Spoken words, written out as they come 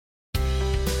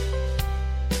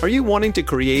Are you wanting to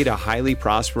create a highly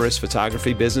prosperous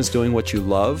photography business doing what you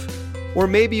love? Or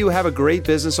maybe you have a great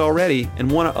business already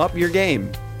and want to up your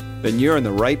game? Then you're in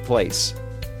the right place.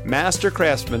 Master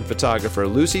craftsman photographer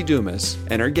Lucy Dumas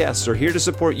and her guests are here to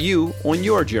support you on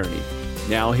your journey.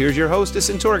 Now here's your hostess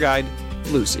and tour guide,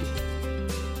 Lucy.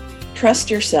 Trust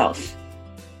yourself.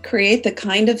 Create the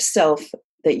kind of self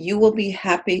that you will be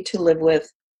happy to live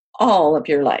with all of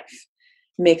your life.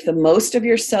 Make the most of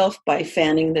yourself by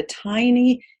fanning the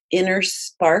tiny inner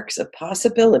sparks of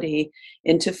possibility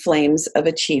into flames of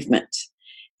achievement.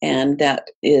 And that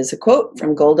is a quote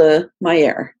from Golda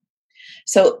Meir.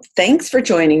 So thanks for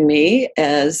joining me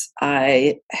as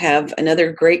I have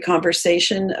another great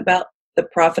conversation about the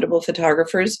profitable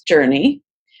photographer's journey.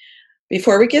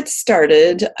 Before we get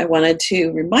started, I wanted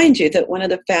to remind you that one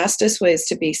of the fastest ways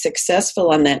to be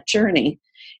successful on that journey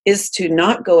is to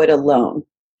not go it alone.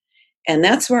 And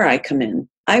that's where I come in.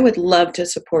 I would love to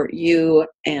support you,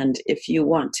 and if you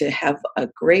want to have a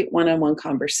great one-on-one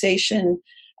conversation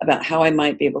about how I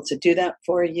might be able to do that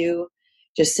for you,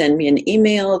 just send me an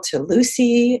email to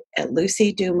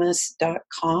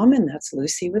lucy@lucydumas.com, and that's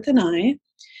Lucy with an I.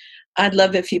 I'd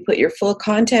love if you put your full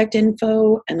contact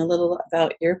info and a little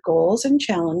about your goals and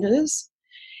challenges,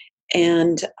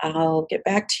 and I'll get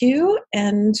back to you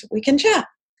and we can chat.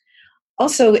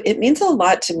 Also, it means a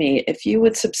lot to me if you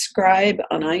would subscribe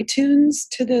on iTunes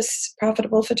to this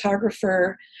Profitable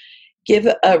Photographer, give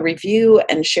a review,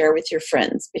 and share with your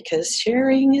friends, because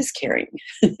sharing is caring.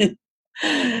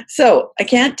 So I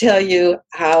can't tell you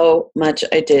how much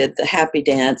I did the happy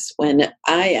dance when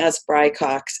I asked Bry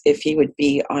Cox if he would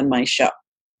be on my show.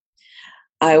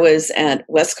 I was at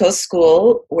West Coast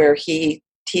School, where he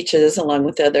teaches along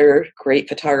with other great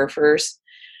photographers.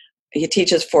 He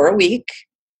teaches for a week.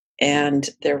 And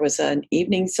there was an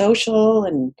evening social,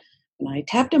 and I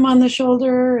tapped him on the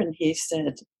shoulder, and he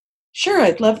said, "Sure,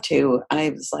 I'd love to."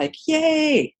 I was like,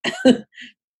 "Yay!"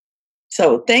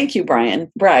 So thank you,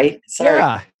 Brian. Bry,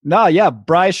 sorry.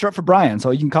 Bry is short for Brian, so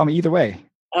you can call me either way.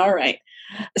 All right.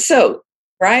 So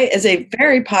Bry is a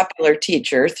very popular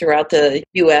teacher throughout the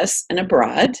U.S. and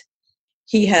abroad.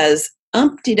 He has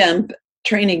umpty-dump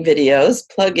training videos,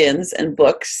 plugins, and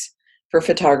books for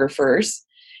photographers.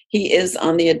 He is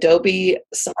on the Adobe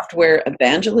Software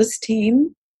Evangelist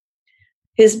team.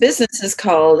 His business is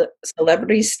called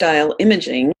Celebrity Style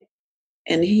Imaging,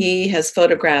 and he has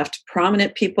photographed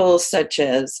prominent people such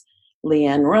as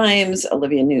Leanne Rimes,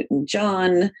 Olivia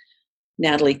Newton-John,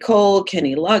 Natalie Cole,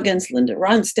 Kenny Loggins, Linda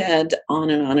Ronstadt, on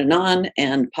and on and on,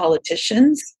 and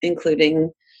politicians,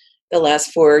 including the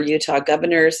last 4 Utah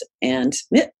governors and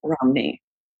Mitt Romney.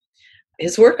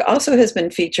 His work also has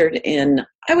been featured in,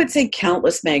 I would say,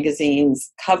 countless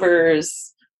magazines,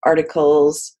 covers,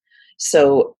 articles.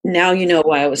 So now you know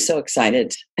why I was so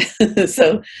excited.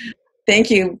 So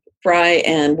thank you, Bry,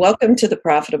 and welcome to the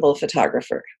Profitable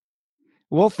Photographer.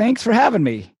 Well, thanks for having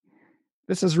me.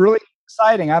 This is really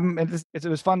exciting. It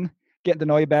was fun getting to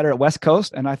know you better at West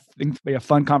Coast, and I think it'll be a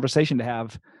fun conversation to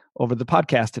have over the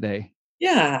podcast today.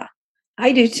 Yeah,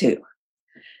 I do too.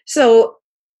 So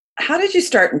how did you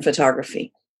start in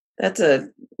photography? That's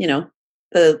the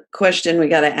question we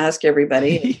got to ask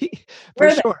everybody.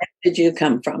 Where the heck did you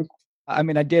come from? I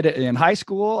mean, I did it in high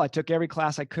school. I took every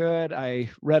class I could.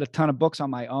 I read a ton of books on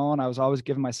my own. I was always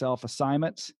giving myself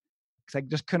assignments because I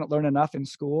just couldn't learn enough in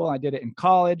school. I did it in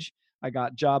college. I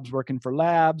got jobs working for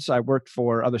labs. I worked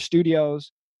for other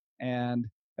studios. And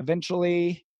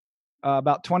eventually,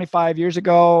 about 25 years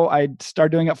ago, I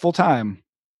started doing it full time.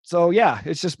 So yeah,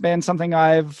 it's just been something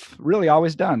I've really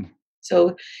always done.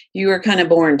 So you were kind of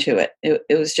born to it.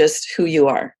 It was just who you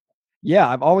are. Yeah,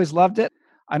 I've always loved it.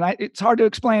 And it's hard to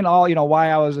explain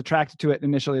why I was attracted to it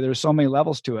initially. There's so many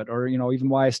levels to it, or, even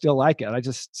why I still like it.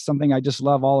 Something I just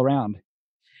love all around.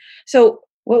 So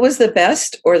what was the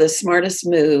best or the smartest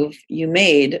move you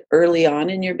made early on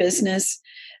in your business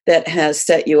that has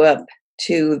set you up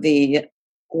to the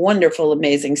wonderful,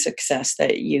 amazing success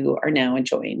that you are now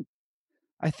enjoying?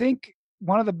 I think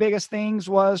one of the biggest things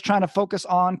was trying to focus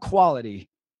on quality.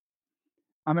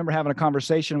 I remember having a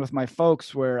conversation with my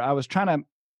folks where I was trying to,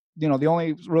 the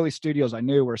only really studios I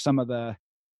knew were some of the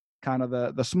kind of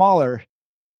the smaller,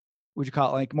 would you call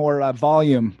it, like more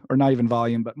volume, or not even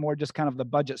volume, but more just kind of the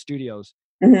budget studios.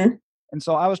 Mm-hmm. And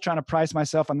so I was trying to price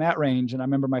myself on that range. And I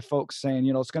remember my folks saying,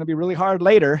 it's going to be really hard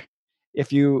later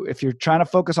if you're trying to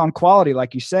focus on quality,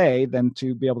 like you say, then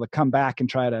to be able to come back and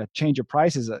try to change your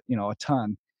prices, a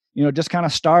ton. Just kind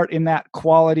of start in that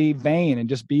quality vein and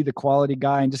just be the quality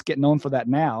guy and just get known for that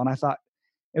now. And I thought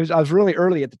I was really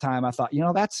early at the time. I thought,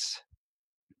 that's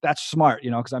smart,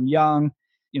 because I'm young,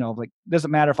 like,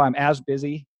 doesn't matter if I'm as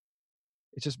busy.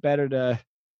 It's just better to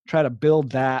try to build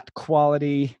that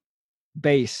quality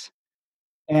base.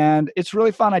 And it's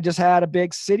really fun. I just had a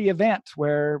big city event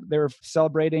where they were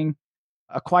celebrating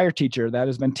a choir teacher that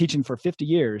has been teaching for 50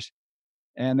 years.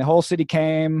 And the whole city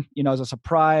came, as a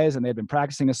surprise, and they'd been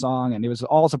practicing a song, and it was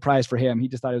all a surprise for him. He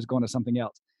just thought he was going to something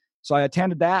else. So I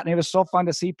attended that, and it was so fun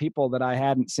to see people that I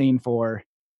hadn't seen for,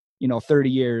 30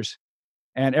 years.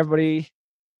 And everybody,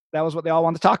 that was what they all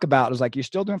wanted to talk about. It was like, you're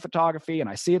still doing photography, and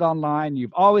I see it online.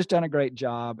 You've always done a great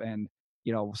job. And,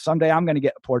 someday I'm going to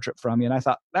get a portrait from you. And I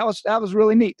thought that was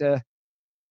really neat to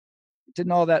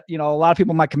know that, a lot of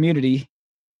people in my community,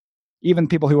 even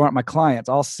people who aren't my clients,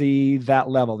 all see that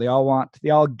level. They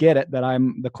all get it that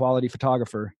I'm the quality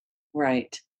photographer.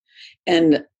 Right.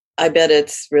 And I bet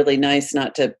it's really nice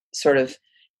not to sort of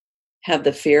have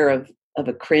the fear of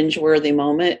a cringeworthy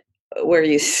moment where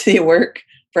you see work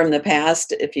from the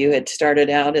past if you had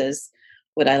started out as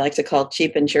what I like to call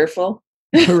cheap and cheerful.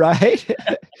 Right.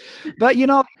 But,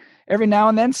 every now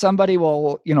and then somebody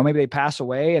will, maybe they pass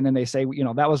away and then they say,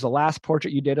 that was the last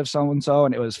portrait you did of so-and-so,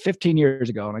 and it was 15 years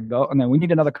ago. And I go, and then we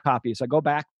need another copy. So I go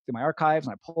back to my archives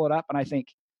and I pull it up and I think,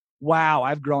 wow,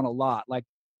 I've grown a lot. Like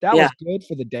that was good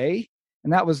for the day.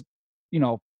 And that was,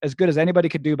 as good as anybody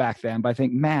could do back then. But I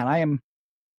think, man, I am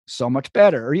so much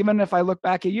better. Or even if I look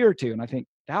back a year or two and I think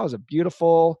that was a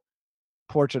beautiful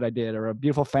portrait I did, or a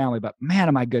beautiful family, but man,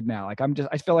 am I good now? Like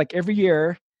I feel like every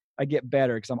year I get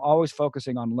better because I'm always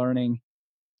focusing on learning.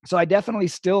 So I definitely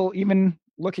still, even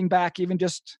looking back, even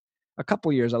just a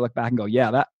couple years, I look back and go,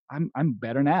 yeah, that I'm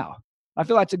better now. I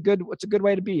feel it's a good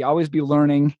way to be. Always be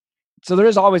learning. So there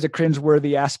is always a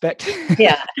cringeworthy aspect.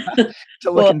 Yeah.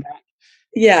 To looking back.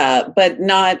 Yeah, but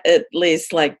not at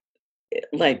least like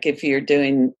if you're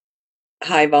doing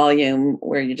high volume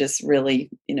where you just really,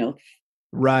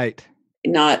 right,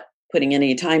 not putting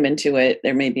any time into it,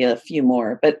 there may be a few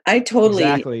more. But I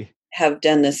totally have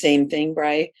done the same thing,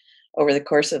 Bri, over the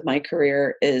course of my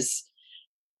career. Is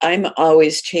I'm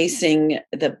always chasing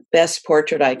the best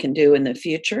portrait I can do in the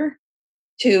future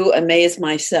to amaze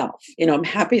myself. I'm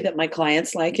happy that my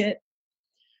clients like it,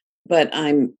 but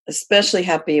I'm especially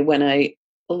happy when I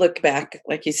look back,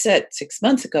 like you said, 6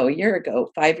 months ago, a year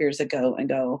ago, 5 years ago, and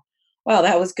go, wow,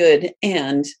 that was good.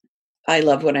 And I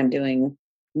love what I'm doing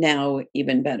now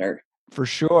even better. For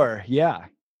sure. Yeah.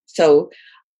 So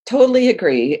totally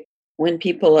agree. When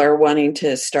people are wanting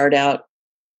to start out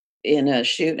in a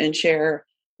shoot and share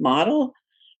model,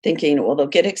 thinking, well, they'll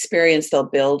get experience, they'll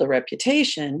build a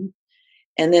reputation,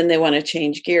 and then they want to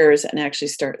change gears and actually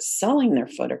start selling their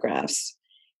photographs.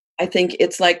 I think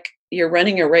it's like you're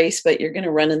running a race, but you're going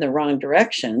to run in the wrong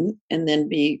direction and then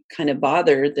be kind of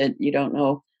bothered that you don't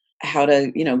know how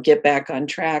to, get back on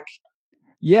track.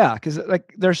 Yeah, because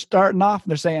like they're starting off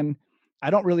and they're saying, I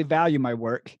don't really value my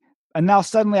work. And now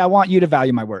suddenly I want you to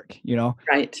value my work,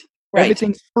 Right.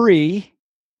 Everything's free.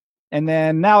 And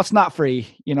then now it's not free,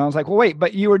 It's like, well, wait,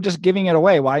 but you were just giving it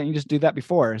away. Why didn't you just do that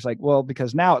before? It's like, well,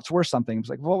 because now it's worth something. It's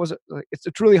like, what was it?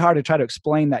 It's really hard to try to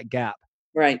explain that gap.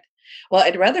 Right. Well,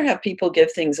 I'd rather have people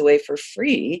give things away for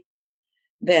free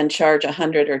than charge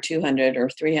 $100 or $200 or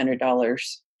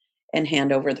 $300 and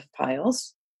hand over the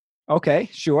files. Okay,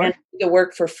 sure. And the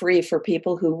work for free for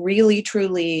people who really,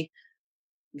 truly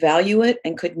value it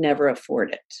and could never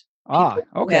afford it.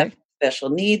 Okay. Special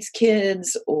needs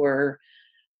kids, or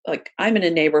like I'm in a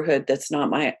neighborhood that's not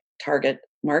my target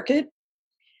market.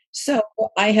 So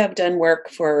I have done work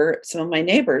for some of my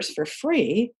neighbors for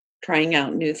free, trying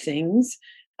out new things.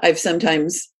 I've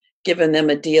sometimes given them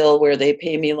a deal where they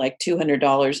pay me like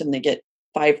 $200 and they get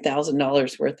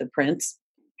 $5,000 worth of prints,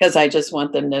 because I just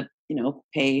want them to,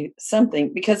 pay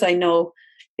something, because I know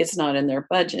it's not in their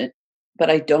budget, but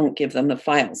I don't give them the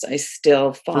files. I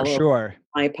still follow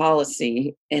my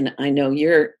policy. And I know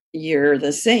you're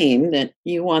the same, that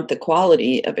you want the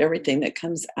quality of everything that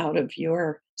comes out of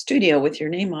your studio with your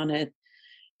name on it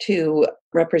to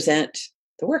represent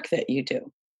the work that you do.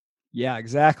 Yeah,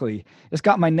 exactly. It's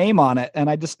got my name on it. And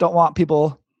I just don't want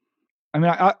people,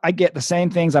 I get the same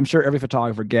things I'm sure every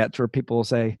photographer gets, where people will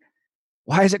say,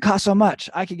 why does it cost so much?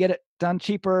 I could get it done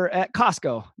cheaper at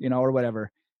Costco, or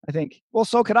whatever. I think, well,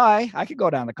 so could I. I could go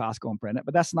down to Costco and print it,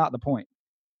 but that's not the point.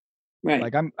 Right.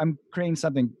 Like I'm creating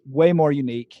something way more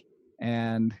unique.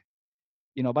 And,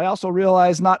 but I also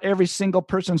realize not every single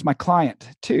person's my client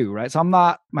too, right? So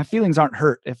my feelings aren't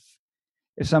hurt if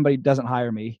somebody doesn't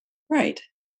hire me. Right.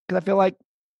 Because I feel like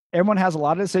everyone has a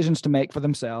lot of decisions to make for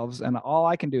themselves. And all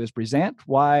I can do is present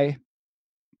why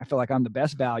I feel like I'm the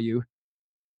best value.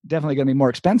 Definitely going to be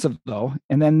more expensive though.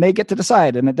 And then they get to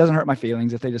decide, and it doesn't hurt my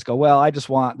feelings if they just go, well, I just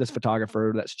want this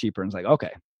photographer that's cheaper. And it's like,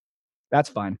 okay, That's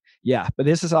fine. Yeah. But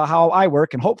this is how I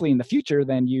work. And hopefully in the future,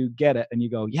 then you get it and you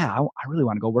go, yeah, I really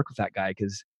want to go work with that guy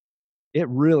because it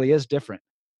really is different.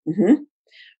 Hmm.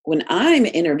 When I'm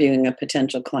interviewing a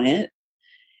potential client,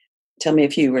 tell me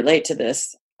if you relate to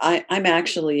this. I'm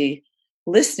actually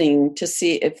listening to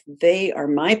see if they are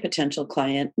my potential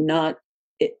client, not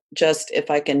just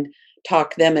if I can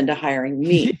talk them into hiring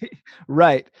me.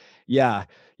 Right. Yeah.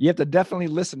 You have to definitely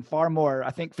listen far more.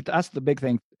 I think that's the big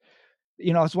thing.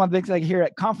 It's one of the things I hear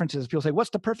at conferences. People say, what's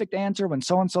the perfect answer when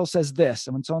so-and-so says this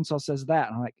and when so-and-so says that?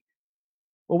 And I'm like,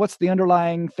 well, what's the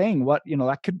underlying thing? What,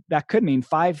 that could mean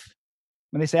five.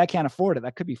 When they say I can't afford it,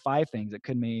 that could be five things. It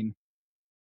could mean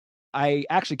I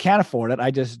actually can't afford it.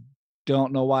 I just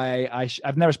don't know why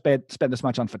I've never spent this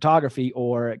much on photography.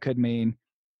 Or it could mean,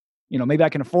 maybe I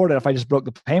can afford it if I just broke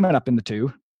the payment up into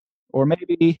two. Or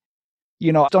maybe,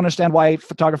 I don't understand why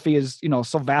photography is,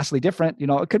 so vastly different.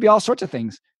 It could be all sorts of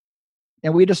things.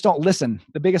 And we just don't listen.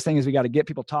 The biggest thing is we got to get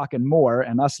people talking more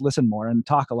and us listen more and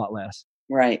talk a lot less.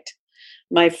 Right.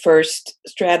 My first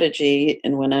strategy,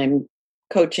 and when I'm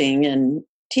coaching and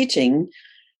teaching,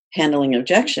 handling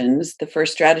objections, the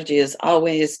first strategy is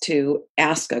always to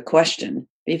ask a question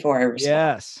before I respond.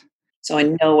 Yes. So I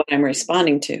know what I'm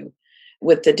responding to.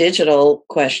 With the digital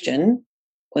question,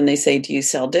 when they say, do you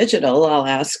sell digital? I'll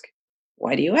ask,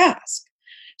 why do you ask?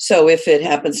 So if it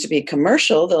happens to be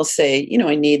commercial, they'll say,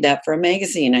 I need that for a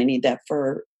magazine. I need that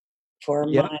for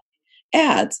Yep. my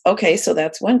ads. Okay, so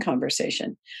that's one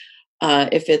conversation.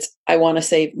 If it's, I want to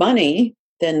save money,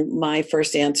 then my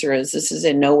first answer is, this is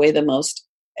in no way the most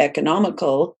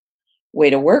economical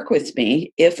way to work with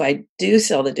me. If I do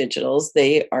sell the digitals,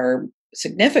 they are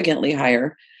significantly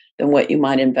higher than what you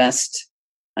might invest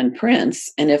on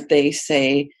prints. And if they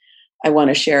say, I want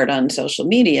to share it on social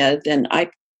media, then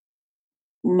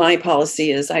my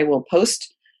policy is I will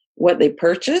post what they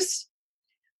purchase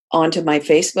onto my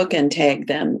Facebook and tag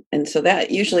them. And so that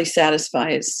usually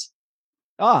satisfies.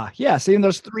 Yeah. See, and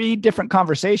there's three different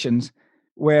conversations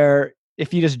where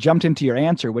if you just jumped into your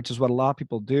answer, which is what a lot of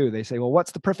people do, they say, well,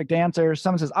 what's the perfect answer?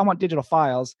 Someone says, I want digital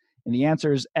files. And the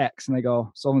answer is X. And they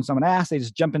go, so when someone asks, they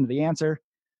just jump into the answer.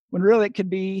 When really it could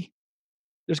be,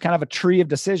 there's kind of a tree of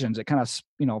decisions. It kind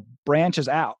of, branches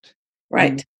out.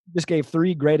 Right. And just gave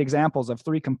three great examples of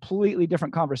three completely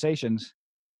different conversations.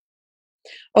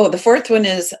 Oh, the fourth one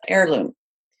is heirloom.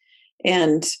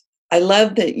 And I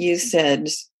love that you said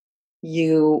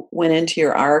you went into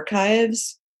your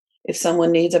archives. If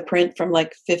someone needs a print from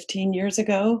like 15 years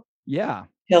ago, Yeah.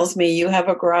 tells me you have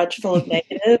a garage full of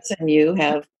negatives and you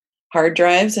have hard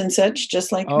drives and such,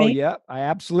 just like Oh, me. yeah, I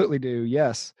absolutely do.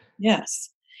 Yes. Yes.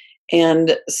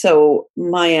 And so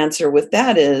my answer with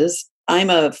that is I'm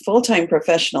a full-time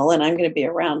professional and I'm going to be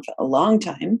around for a long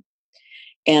time.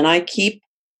 And I keep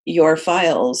your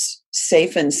files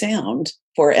safe and sound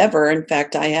forever. In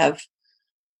fact, I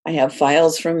have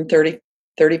files from 30,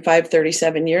 35,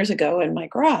 37 years ago in my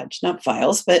garage. Not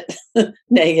files, but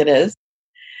negatives.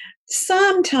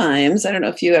 Sometimes, I don't know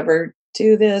if you ever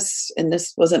do this, and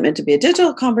this wasn't meant to be a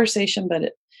digital conversation,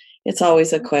 but it's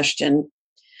always a question.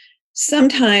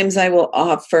 Sometimes I will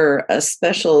offer a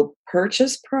special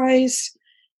purchase price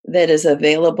that is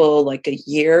available like a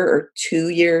year or 2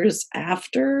 years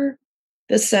after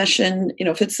the session,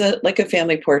 if it's like a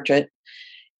family portrait,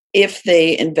 if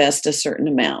they invest a certain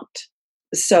amount.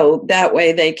 So that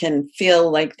way they can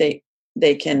feel like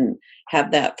they can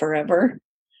have that forever.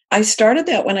 I started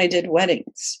that when I did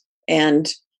weddings,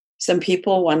 and some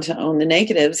people want to own the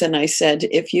negatives. And I said,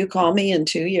 if you call me in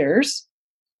 2 years,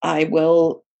 I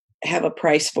will have a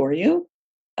price for you.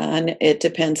 And it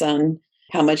depends on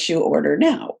how much you order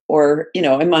now. Or,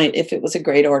 I might, if it was a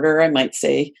great order, I might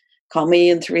say, call me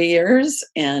in 3 years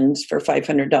and for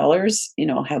 $500,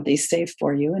 I'll have these saved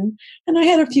for you. And I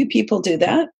had a few people do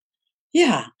that.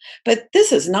 Yeah. But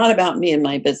this is not about me and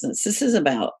my business. This is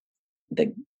about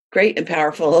the great and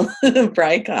powerful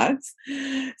Bry Cox.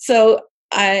 So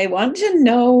I want to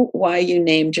know why you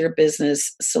named your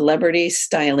business Celebrity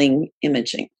Styling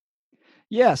Imaging.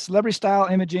 Yeah, celebrity style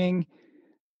imaging.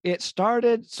 It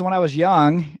started, so when I was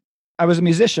young, I was a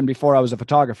musician before I was a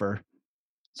photographer.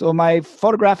 So my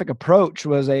photographic approach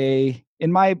was in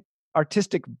my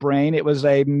artistic brain, it was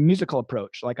a musical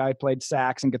approach. Like I played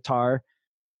sax and guitar.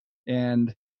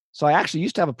 And so I actually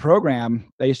used to have a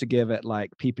program they used to give at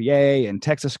like PPA and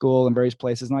Texas School and various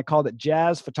places. And I called it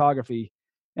jazz photography.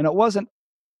 And it wasn't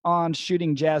on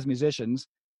shooting jazz musicians.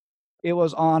 It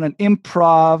was on an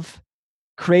improv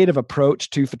creative approach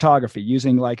to photography,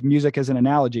 using like music as an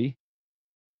analogy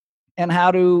and how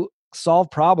to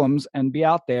solve problems and be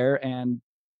out there and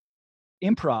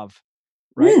improv,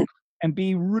 right? And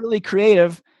be really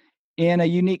creative in a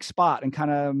unique spot and kind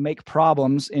of make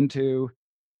problems into,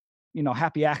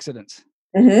 happy accidents.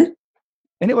 Mm-hmm.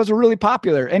 And it was really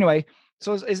popular. Anyway,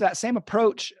 so is that same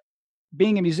approach.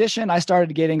 Being a musician, I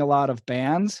started getting a lot of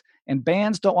bands, and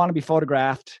bands don't want to be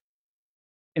photographed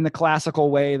in the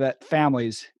classical way that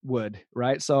families would,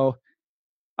 right? So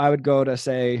I would go to,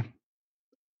 say,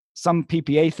 some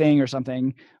PPA thing or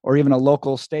something, or even a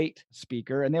local state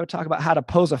speaker, and they would talk about how to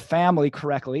pose a family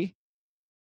correctly.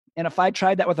 And if I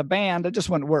tried that with a band, it just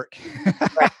wouldn't work.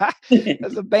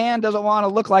 Because the band doesn't want to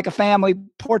look like a family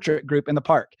portrait group in the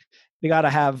park. They got to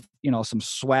have, some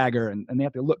swagger, and they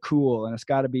have to look cool, and it's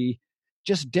got to be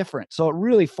just different. So it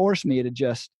really forced me to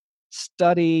just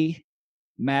study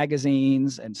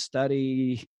magazines and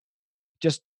study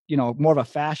just, more of a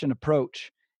fashion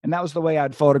approach. And that was the way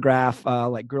I'd photograph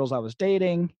like girls I was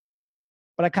dating.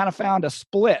 But I kind of found a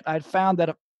split. I'd found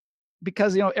that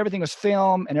because, everything was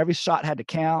film and every shot had to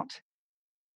count.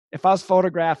 If I was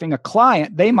photographing a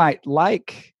client, they might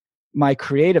like my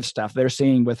creative stuff they're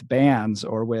seeing with bands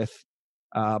or with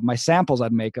my samples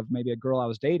I'd make of maybe a girl I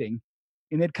was dating.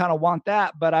 And they'd kind of want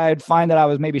that, but I'd find that I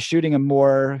was maybe shooting them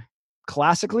more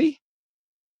classically.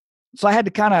 So I had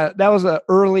to that was an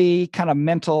early kind of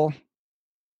mental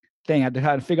thing. I had to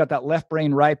kind of figure out that left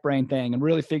brain, right brain thing and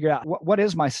really figure out what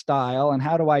is my style and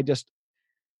how do I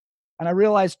and I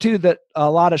realized too that a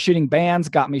lot of shooting bands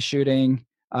got me shooting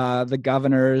the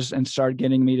Governors and started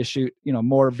getting me to shoot,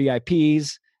 more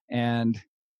VIPs and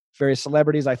various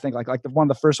celebrities. I think like one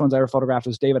of the first ones I ever photographed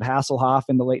was David Hasselhoff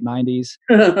in the late 90s.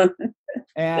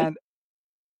 And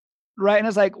right. And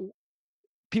it's like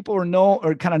people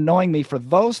were kind of knowing me for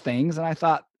those things. And I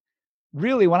thought,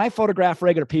 really, when I photograph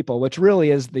regular people, which really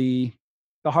is the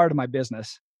heart of my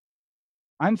business,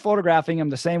 I'm photographing them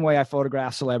the same way I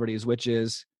photograph celebrities, which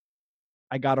is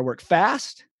I got to work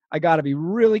fast. I got to be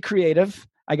really creative.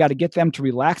 I got to get them to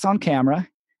relax on camera.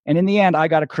 And in the end, I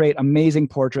got to create amazing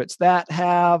portraits that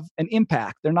have an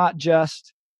impact. They're not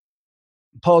just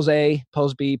pose A,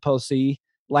 pose B, pose C,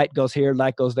 light goes here,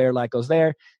 light goes there, light goes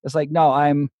there. It's like, no,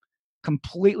 I'm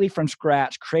completely from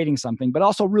scratch creating something, but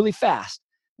also really fast.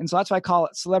 And so that's why I call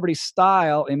it celebrity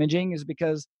style imaging, is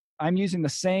because I'm using the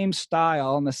same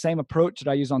style and the same approach that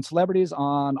I use on celebrities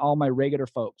on all my regular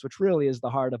folks, which really is the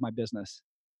heart of my business.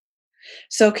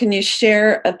 So can you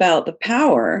share about the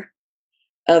power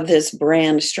of this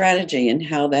brand strategy and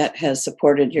how that has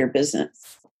supported your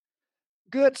business?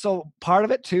 Good. So part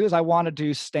of it too is I wanted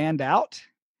to stand out,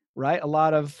 right?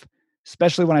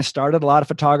 Especially when I started, a lot of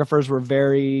photographers were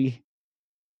very,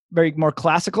 very more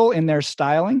classical in their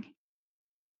styling,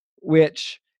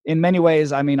 which in many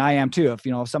ways, I mean, I am too. If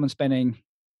someone's spending,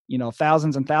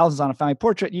 thousands and thousands on a family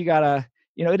portrait, you gotta,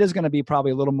 it is going to be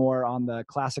probably a little more on the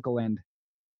classical end.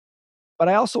 But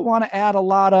I also want to add a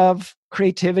lot of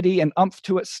creativity and oomph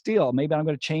to it still. Maybe I'm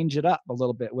going to change it up a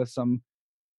little bit with some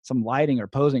lighting or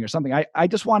posing or something. I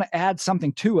just want to add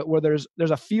something to it where there's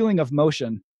a feeling of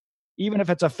motion, even if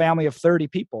it's a family of 30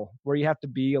 people, where you have to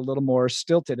be a little more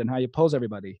stilted in how you pose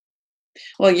everybody.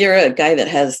 Well, you're a guy that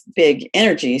has big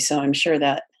energy, so I'm sure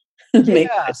that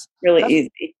makes it really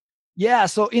easy. Yeah.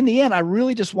 So in the end, I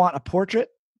really just want a portrait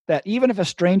that even if a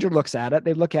stranger looks at it,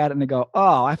 they look at it and they go,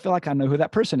 oh, I feel like I know who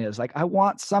that person is. Like I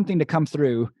want something to come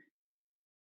through.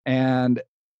 And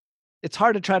it's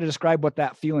hard to try to describe what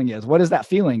that feeling is. What is that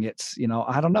feeling? It's,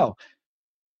 I don't know.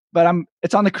 But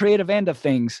it's on the creative end of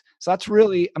things. So that's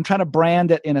really, I'm trying to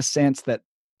brand it in a sense that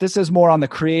this is more on the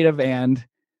creative end,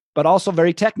 but also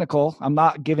very technical. I'm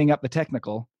not giving up the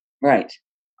technical. Right.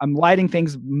 I'm lighting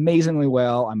things amazingly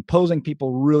well. I'm posing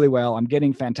people really well. I'm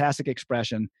getting fantastic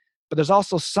expression. But there's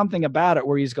also something about it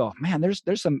where you go, man, there's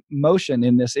some motion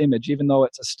in this image, even though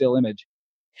it's a still image.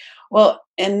 Well,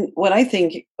 and what I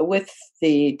think with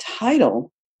the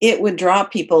title, it would draw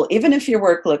people, even if your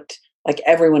work looked like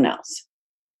everyone else.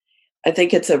 I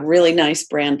think it's a really nice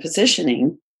brand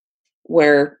positioning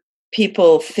where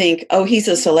people think, oh, he's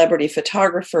a celebrity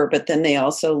photographer, but then they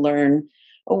also learn,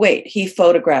 oh, wait, he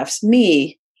photographs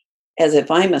me as if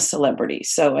I'm a celebrity.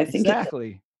 So I think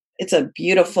exactly. It's a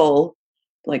beautiful,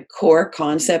 like, core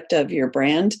concept of your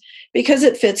brand because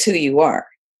it fits who you are.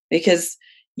 Because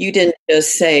you didn't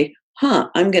just say,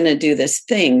 I'm going to do this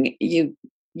thing. You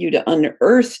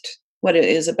unearthed what it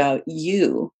is about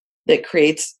you that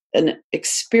creates an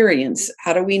experience.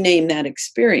 How do we name that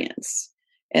experience?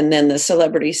 And then the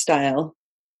celebrity style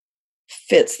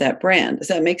fits that brand. Does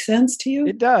that make sense to you?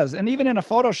 It does. And even in a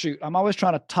photo shoot, I'm always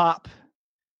trying to top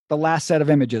the last set of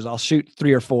images. I'll shoot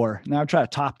 3 or 4. Now I'll try to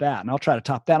top that, and I'll try to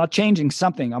top that. I'm changing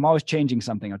something. I'm always changing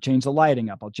something. I'll change the lighting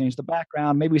up. I'll change the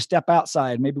background. Maybe we step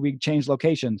outside. Maybe we change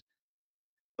locations.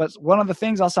 But one of the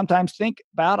things I'll sometimes think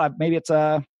about, maybe it's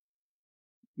a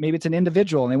maybe it's an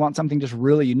individual and they want something just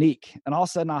really unique. And all of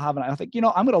a sudden I think, I'm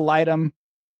going to light them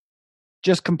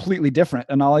just completely different.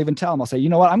 And I'll even tell them, I'll say, you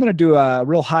know what, I'm going to do a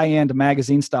real high-end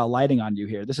magazine style lighting on you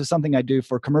here. This is something I do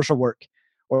for commercial work,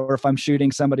 or if I'm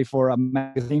shooting somebody for a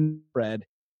magazine spread,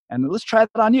 and let's try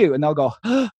that on you. And they'll go,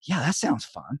 oh, yeah, that sounds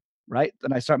fun. Right.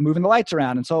 Then I start moving the lights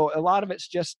around. And so a lot of it's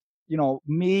just,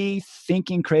 me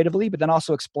thinking creatively, but then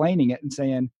also explaining it and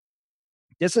saying,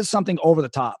 this is something over the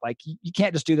top. Like you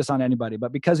can't just do this on anybody,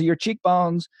 but because of your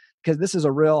cheekbones, because this is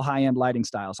a real high-end lighting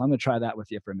style. So I'm going to try that with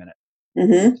you for a minute.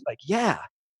 Mm-hmm. Like, yeah.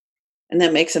 And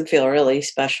that makes them feel really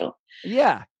special.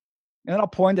 Yeah. And then I'll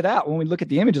point it out. When we look at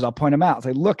the images, I'll point them out.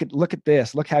 Say, look at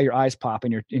this. Look how your eyes pop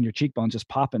and your cheekbones just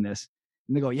pop in this.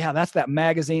 And they go, yeah, that's that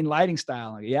magazine lighting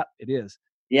style. Like, yep, it is.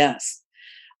 Yes.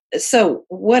 So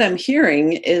what I'm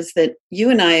hearing is that you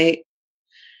and I,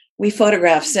 we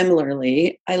photograph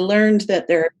similarly. I learned that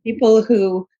there are people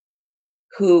who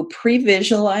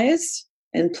pre-visualize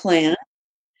and plan,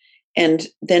 and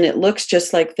then it looks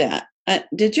just like that.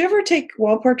 Did you ever take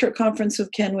Wall Portrait Conference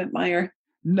with Ken Whitmire?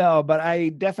 No, but I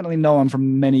definitely know him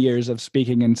from many years of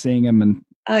speaking and seeing him. And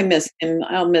I miss him.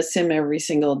 I'll miss him every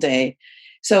single day.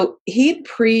 So he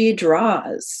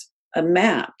pre-draws a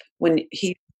map when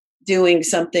he's doing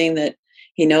something that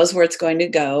he knows where it's going to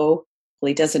go. Well,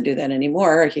 he doesn't do that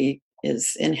anymore. He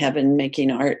is in heaven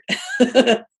making art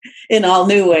in all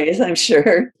new ways, I'm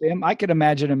sure. I could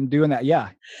imagine him doing that. Yeah.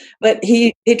 But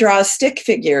he draws stick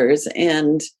figures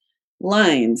and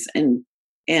lines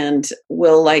and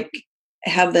will like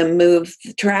have them move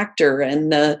the tractor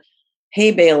and the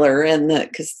hay baler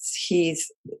because he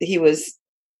was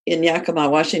in Yakima,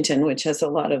 Washington, which has a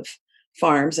lot of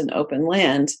farms and open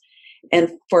land.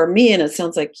 And for me, and it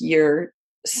sounds like you're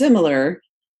similar,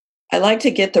 I like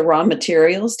to get the raw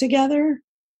materials together,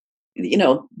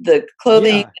 the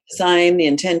clothing, design, the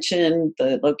intention,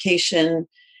 the location,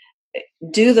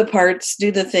 do the parts,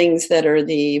 do the things that are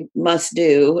the must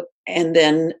do, and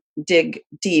then dig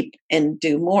deep and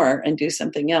do more and do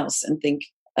something else and think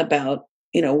about,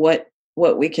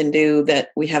 what we can do that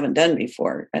we haven't done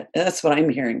before. That's what I'm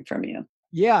hearing from you.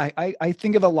 Yeah. I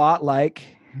think of a lot like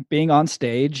being on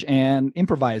stage and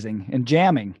improvising and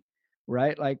jamming,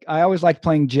 right? Like I always like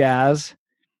playing jazz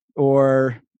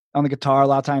or on the guitar. A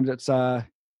lot of times it's,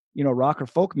 rock or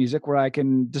folk music where I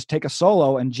can just take a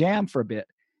solo and jam for a bit.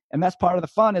 And that's part of the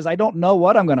fun is I don't know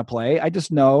what I'm going to play. I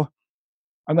just know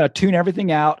I'm going to tune everything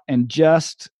out and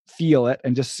just feel it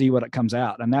and just see what it comes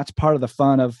out. And that's part of the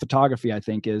fun of photography, I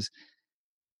think, is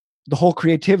the whole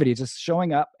creativity, just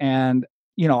showing up and,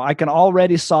 I can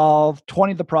already solve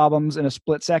 20 of the problems in a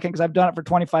split second because I've done it for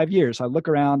 25 years. So I look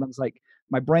around, I was like,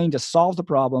 my brain just solves the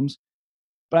problems.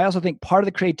 But I also think part of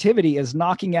the creativity is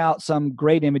knocking out some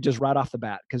great images right off the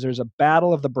bat because there's a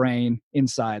battle of the brain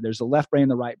inside. There's the left brain,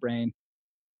 the right brain.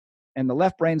 And the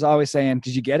left brain's always saying,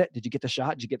 did you get it? Did you get the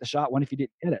shot? Did you get the shot? What if you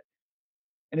didn't get it?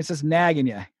 And it's just nagging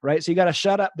you, right? So you got to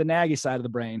shut up the naggy side of the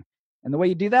brain. And the way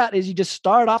you do that is you just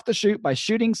start off the shoot by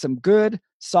shooting some good,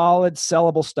 solid,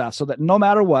 sellable stuff so that no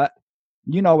matter what,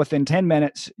 within 10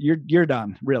 minutes, you're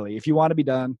done, really. If you want to be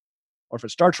done, or if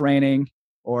it starts raining,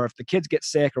 or if the kids get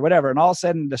sick or whatever, and all of a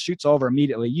sudden the shoot's over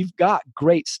immediately, you've got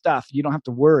great stuff. You don't have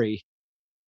to worry.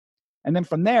 And then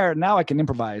from there, now I can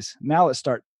improvise. Now let's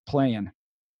start playing.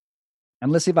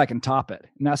 And let's see if I can top it.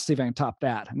 Now let's see if I can top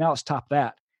that. Now let's top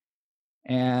that.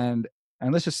 And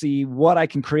let's just see what I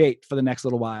can create for the next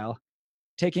little while.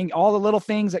 Taking all the little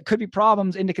things that could be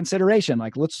problems into consideration.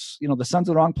 Like the sun's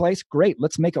in the wrong place. Great.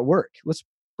 Let's make it work. Let's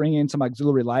bring in some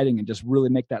auxiliary lighting and just really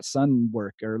make that sun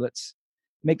work. Or let's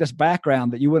make this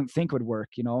background that you wouldn't think would work.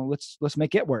 Let's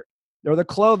make it work. Or the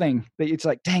clothing that it's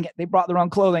like, dang it, they brought the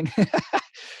wrong clothing.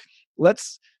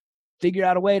 Let's figure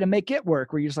out a way to make it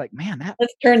work where you're just like, man,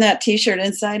 let's turn that t-shirt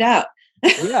inside out.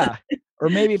 Yeah. Or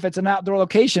maybe if it's an outdoor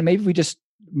location, maybe we just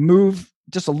move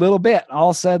just a little bit.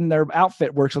 All of a sudden their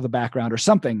outfit works with the background or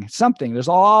something. There's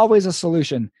always a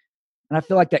solution. And I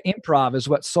feel like the improv is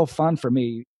what's so fun for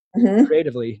me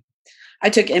creatively. I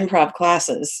took improv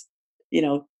classes,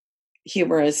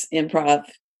 humorous improv.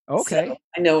 Okay. So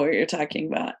I know what you're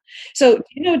talking about. So do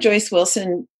you know Joyce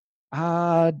Wilson?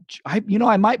 I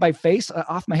might by face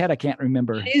off my head. I can't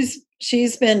remember.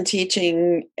 She's been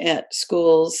teaching at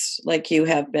schools like you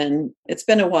have been. It's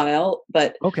been a while,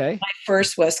 but okay. My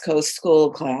first West Coast school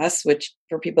class, which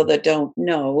for people that don't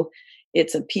know,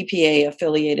 it's a PPA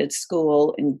affiliated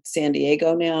school in San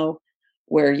Diego now,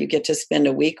 where you get to spend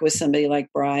a week with somebody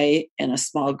like Bry in a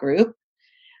small group.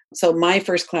 So my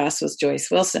first class was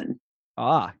Joyce Wilson.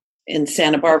 In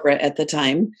Santa Barbara at the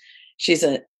time. She's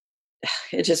a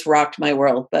it just rocked my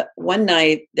world. But one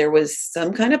night there was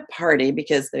some kind of party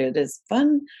because there is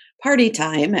fun party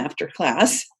time after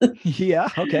class. Yeah.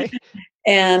 Okay.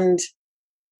 And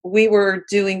we were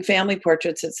doing family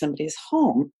portraits at somebody's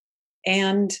home.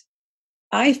 And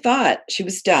I thought she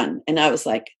was done. And I was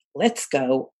like, let's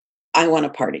go. I want a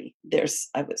party.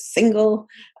 I was single,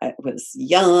 I was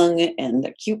young, and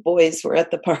the cute boys were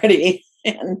at the party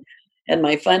and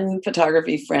my fun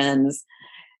photography friends.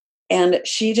 And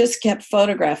she just kept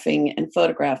photographing and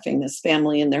photographing this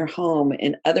family in their home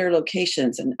in other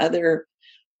locations and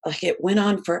like it went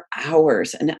on for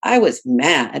hours. And I was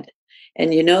mad.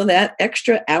 And that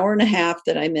extra hour and a half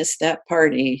that I missed that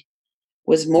party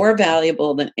was more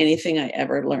valuable than anything I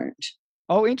ever learned.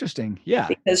 Oh, interesting. Yeah.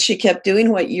 Because she kept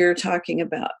doing what you're talking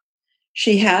about.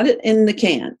 She had it in the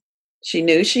can. She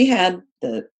knew she had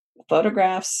the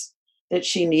photographs that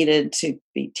she needed to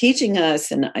be teaching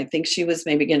us. And I think she was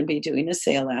maybe going to be doing a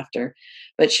sale after.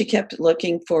 But she kept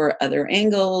looking for other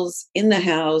angles in the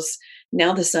house.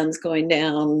 Now the sun's going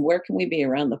down. Where can we be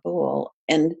around the pool?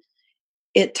 And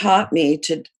it taught me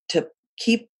to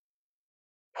keep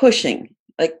pushing.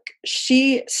 Like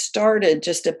she started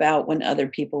just about when other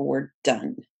people were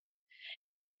done.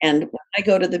 And when I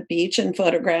go to the beach and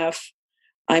photograph,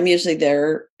 I'm usually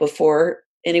there before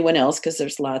anyone else because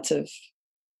there's lots of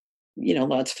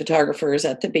photographers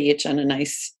at the beach on a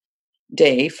nice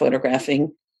day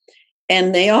photographing.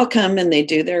 And they all come and they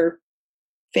do their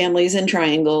families in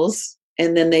triangles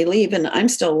and then they leave and I'm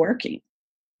still working.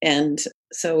 And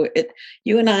so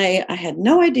you and I had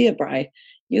no idea, Bri.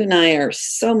 You and I are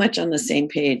so much on the same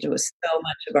page with so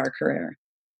much of our career.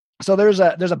 So there's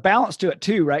a balance to it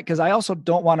too, right? Because I also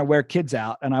don't want to wear kids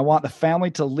out and I want the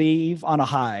family to leave on a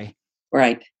high.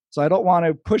 Right. So I don't want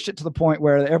to push it to the point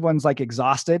where everyone's like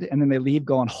exhausted and then they leave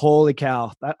going, holy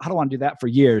cow, I don't want to do that for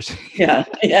years. Yeah.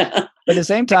 Yeah. But at the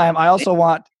same time, I also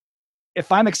want,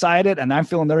 if I'm excited and I'm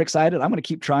feeling they're excited, I'm going to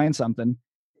keep trying something.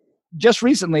 Just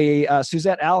recently,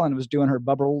 Suzette Allen was doing her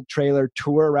bubble trailer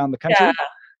tour around the country. Yeah.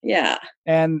 Yeah.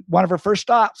 And one of her first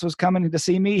stops was coming to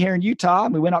see me here in Utah.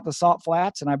 And we went out to Salt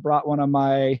Flats and I brought one of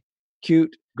my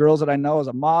cute girls that I know as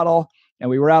a model. And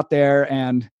we were out there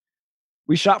and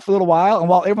we shot for a little while. And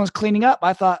while everyone's cleaning up,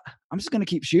 I thought, I'm just going to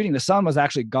keep shooting. The sun was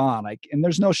actually gone. And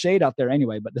there's no shade out there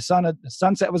anyway, but the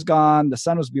sunset was gone. The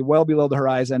sun was well below the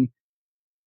horizon.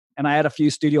 And I had a few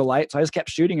studio lights. So I just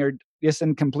kept shooting her just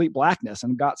in complete blackness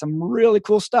and got some really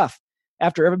cool stuff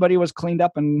after everybody was cleaned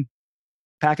up and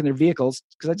packing their vehicles.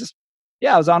 Cause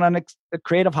I was on a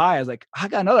creative high. I was like, I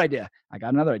got another idea.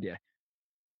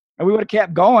 And we would have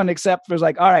kept going, except there's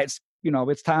like, all right,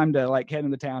 it's time to like head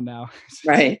into town now.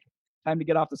 Right. Time to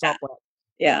get off the Salt Flat.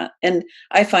 Yeah. And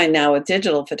I find now with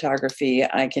digital photography,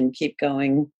 I can keep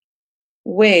going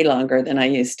way longer than I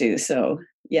used to. So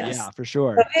yes. Yeah, for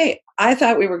sure. Okay. I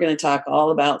thought we were going to talk all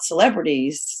about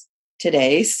celebrities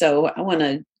today. So I want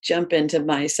to jump into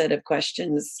my set of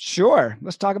questions. Sure.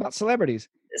 Let's talk about celebrities.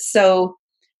 So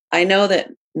I know that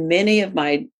many of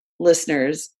my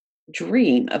listeners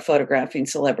dream of photographing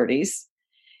celebrities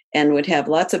and would have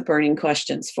lots of burning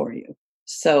questions for you.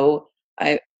 So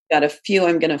I got a few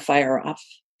I'm going to fire off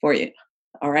for you.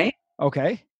 All right.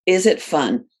 Okay. Is it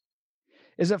fun?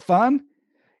 Is it fun?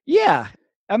 Yeah.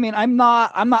 I mean, I'm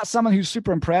not someone who's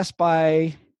super impressed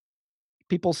by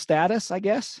people's status, I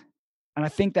guess. And I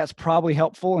think that's probably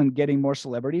helpful in getting more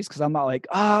celebrities because I'm not like,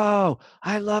 oh,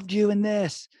 I loved you in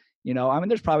this.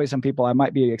 There's probably some people I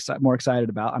might be more excited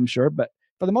about, I'm sure. But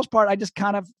for the most part, I just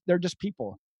they're just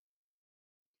people.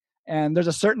 And there's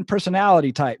a certain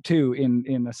personality type too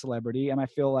in a celebrity. And I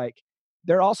feel like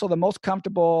they're also the most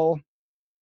comfortable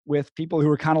with people who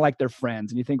are kind of like their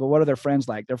friends. And you think, well, what are their friends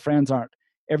like? Their friends aren't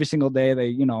every single day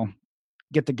they,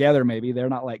 get together maybe. They're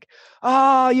not like,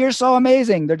 oh, you're so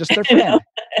amazing. They're just their friend.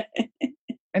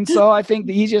 And so I think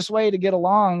the easiest way to get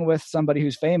along with somebody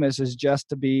who's famous is just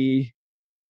to be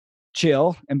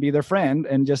chill and be their friend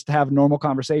and just have normal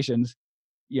conversations,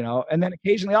 and then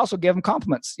occasionally also give them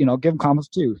compliments, give them compliments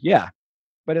too. Yeah.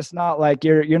 But it's not like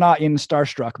you're not in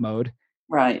starstruck mode.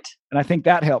 Right. And I think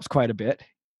that helps quite a bit.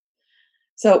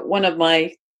 So one of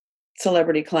my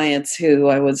celebrity clients who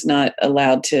I was not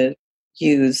allowed to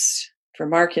use for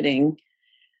marketing,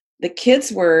 the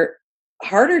kids were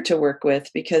harder to work with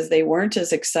because they weren't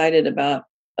as excited about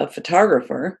a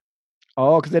photographer.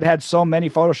 Oh, because it had so many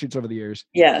photo shoots over the years.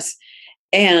 Yes.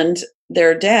 And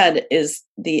their dad is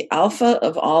the alpha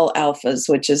of all alphas,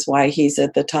 which is why he's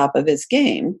at the top of his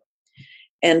game.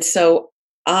 And so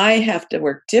I have to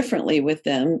work differently with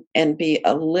them and be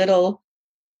a little,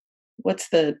 what's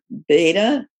the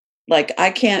beta? Like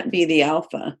I can't be the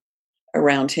alpha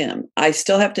around him. I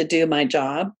still have to do my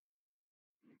job.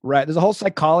 Right. There's a whole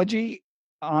psychology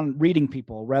on reading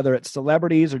people, whether it's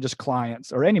celebrities or just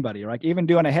clients or anybody, like even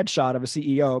doing a headshot of a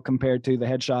CEO compared to the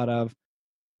headshot of,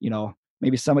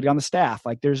 maybe somebody on the staff.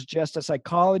 Like there's just a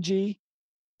psychology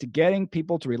to getting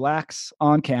people to relax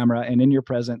on camera and in your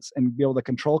presence and be able to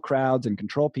control crowds and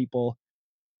control people.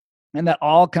 And that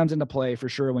all comes into play for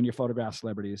sure when you photograph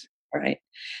celebrities. Right.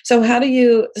 So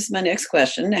this is my next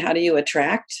question. How do you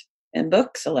attract and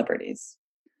book celebrities?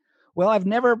 Well, I've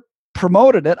never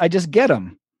promoted it. I just get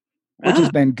them, which has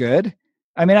been good.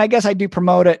 I mean, I guess I do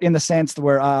promote it in the sense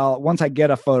where once I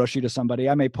get a photo shoot of somebody,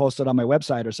 I may post it on my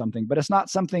website or something, but it's not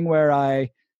something where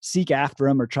I seek after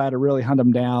them or try to really hunt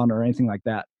them down or anything like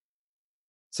that.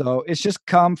 So it's just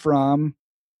come from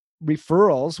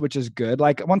referrals, which is good.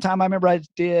 Like one time I remember I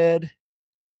did,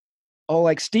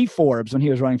 like Steve Forbes when he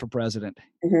was running for president.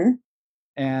 Mm-hmm.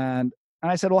 And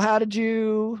I said, well,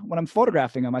 when I'm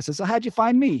photographing him, I said, so how'd you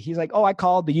find me? He's like, I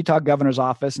called the Utah governor's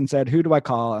office and said, who do I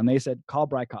call? And they said, call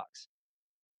Bry Cox.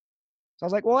 So I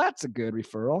was like, well, that's a good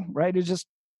referral, right? It's just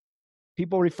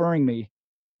people referring me.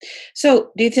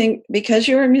 So do you think because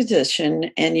you're a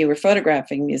musician and you were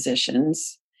photographing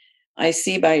musicians, I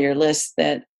see by your list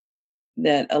that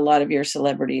a lot of your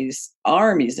celebrities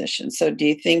are musicians. So do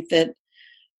you think that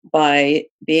by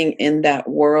being in that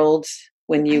world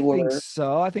when you were... I think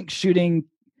so. I think shooting,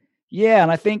 yeah.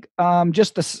 And I think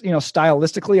just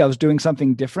stylistically, I was doing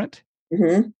something different.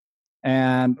 Mm-hmm.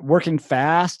 And working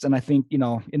fast. And I think,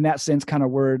 in that sense, kind of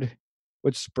word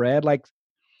would spread. Like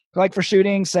for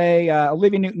shooting, say,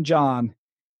 Olivia Newton-John,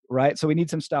 right? So we need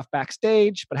some stuff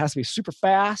backstage, but it has to be super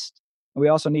fast. And we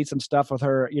also need some stuff with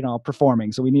her,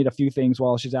 performing. So we need a few things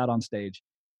while she's out on stage.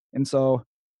 And so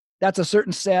that's a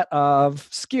certain set of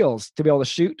skills to be able to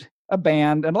shoot a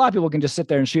band. And a lot of people can just sit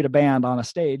there and shoot a band on a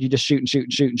stage. You just shoot and shoot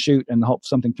and shoot and shoot and hope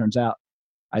something turns out,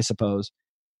 I suppose.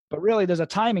 But really, there's a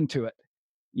timing to it.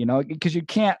 Because you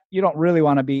don't really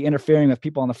want to be interfering with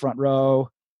people on the front row.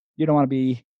 You don't want to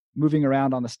be moving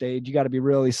around on the stage. You got to be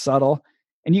really subtle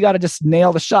and you got to just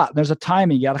nail the shot. There's a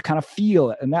timing. You got to kind of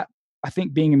feel it. And that, I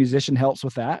think being a musician helps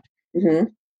with that. Mm-hmm.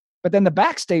 But then the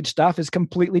backstage stuff is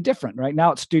completely different. Right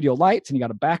now it's studio lights and you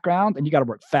got a background and you got to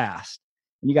work fast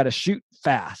and you got to shoot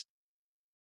fast.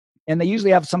 And they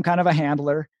usually have some kind of a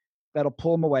handler that'll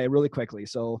pull them away really quickly.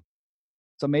 So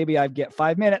maybe I get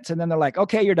 5 minutes and then they're like,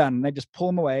 okay, you're done. And they just pull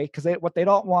them away. Cause what they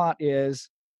don't want is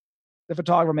the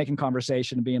photographer making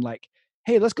conversation and being like,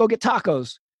 hey, let's go get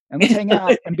tacos and let's hang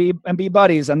out and be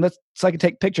buddies. And so I can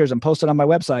take pictures and post it on my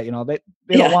website.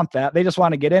 They don't want that. They just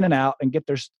want to get in and out and get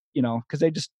their, cause they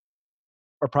just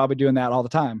are probably doing that all the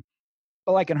time.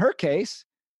 But like in her case,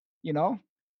 I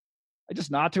just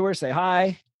nod to her, say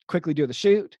hi, quickly do the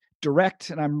shoot,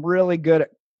 direct. And I'm really good at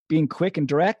being quick and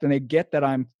direct. And they get that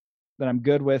I'm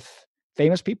good with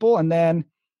famous people. And I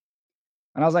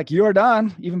was like, you're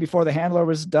done. Even before the handler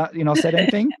was done, said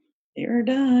anything. You're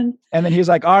done. And then he was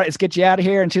like, all right, let's get you out of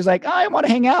here. And she's like, I want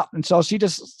to hang out. And so she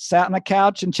just sat on the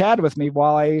couch and chatted with me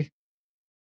while I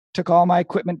took all my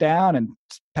equipment down and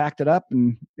packed it up.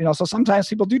 And, so sometimes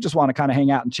people do just want to kind of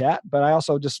hang out and chat, but I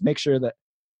also just make sure that,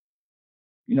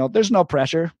 there's no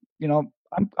pressure.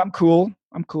 I'm cool.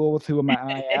 I'm cool with who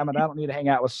I am, and I don't need to hang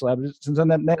out with celebrities. And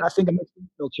then I think it makes me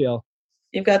feel chill.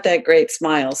 You've got that great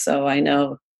smile, so I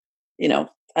know,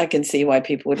 I can see why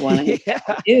people would want to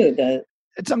do that.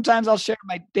 And sometimes I'll share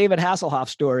my David Hasselhoff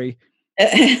story.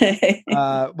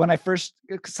 When I first,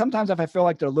 sometimes if I feel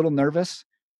like they're a little nervous,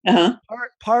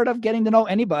 part of getting to know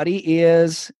anybody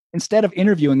is instead of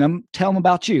interviewing them, tell them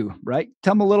about you, right?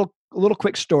 Tell them a little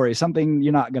quick story, something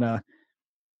you're not gonna,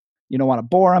 you don't want to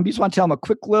bore them. You just want to tell them a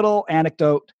quick little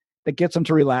anecdote that gets them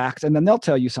to relax, and then they'll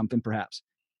tell you something perhaps.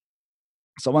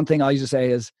 So one thing I'll usually say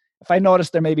is, if I notice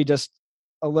they're maybe just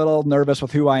a little nervous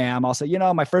with who I am, I'll say,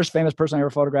 my first famous person I ever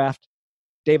photographed,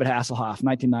 David Hasselhoff,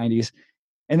 1990s.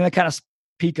 And then they kind of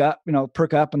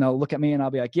perk up and they'll look at me and I'll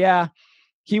be like, yeah,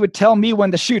 he would tell me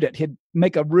when to shoot it. He'd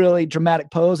make a really dramatic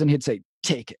pose and he'd say,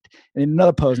 take it. And then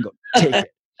another pose and go, take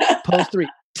it. Pose 3,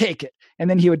 take it. And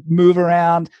then he would move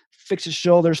around, fix his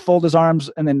shoulders, fold his arms,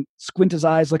 and then squint his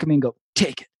eyes, look at me and go,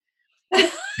 take it.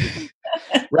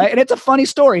 Right. And it's a funny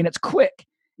story and it's quick.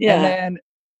 Yeah.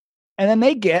 And then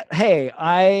they get, hey,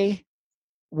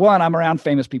 I'm around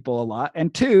famous people a lot.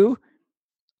 And 2,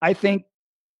 I think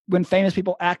when famous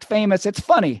people act famous, it's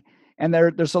funny. And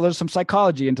there's some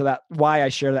psychology into that, why I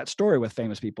share that story with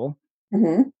famous people.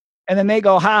 Mm-hmm. And then they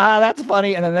go, ha, that's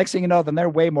funny. And then the next thing you know, then they're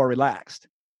way more relaxed.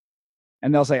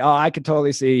 And they'll say, oh, I could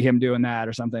totally see him doing that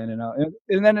or something, and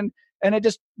it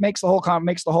just makes the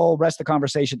whole rest of the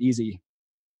conversation easy.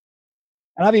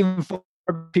 And I've even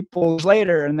people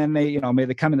later, and then they, maybe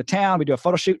they come into town, we do a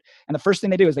photo shoot, and the first thing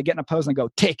they do is they get in a pose and go,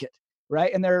 take it,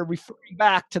 right? And they're referring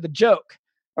back to the joke.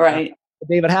 Right.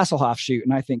 The David Hasselhoff shoot.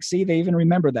 And I think, see, they even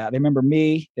remember that. They remember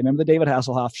me, they remember the David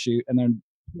Hasselhoff shoot, and then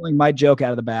pulling my joke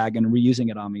out of the bag and reusing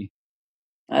it on me.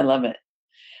 I love it.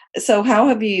 So how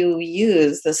have you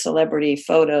used the celebrity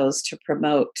photos to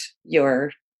promote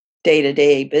your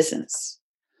day-to-day business?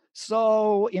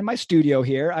 So in my studio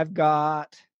here, I've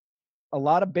got a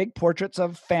lot of big portraits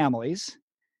of families,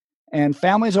 and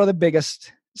families are the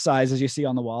biggest size, as you see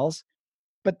on the walls.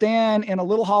 But then in a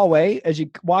little hallway, as you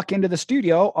walk into the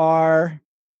studio, are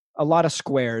a lot of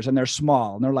squares, and they're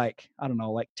small, and they're like, I don't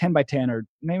know, like 10 by 10, or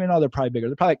maybe no, they're probably bigger.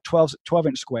 They're probably like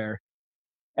 12-inch square.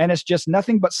 And it's just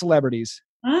nothing but celebrities.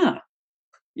 Ah.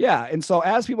 Yeah. And so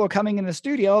as people are coming in the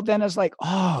studio, then it's like,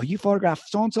 oh, you photographed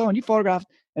so-and-so, and you photographed,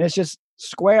 and it's just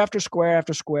square after square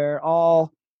after square,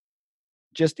 all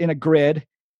just in a grid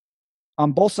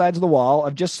on both sides of the wall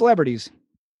of just celebrities.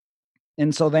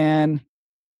 And so then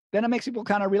it makes people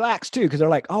kind of relax too, because they're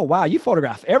like, oh, wow, you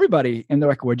photograph everybody. And they're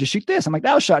like, where'd you shoot this? I'm like,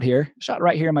 that was shot here, shot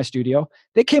right here in my studio.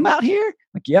 They came out here?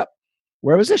 I'm like, yep.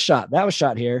 Where was this shot? That was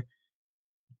shot here.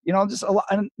 Just a lot.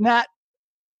 And that,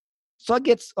 so it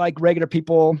gets like regular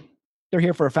people, they're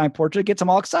here for a family portrait. It gets them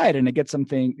all excited, and it gets them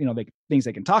things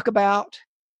they can talk about,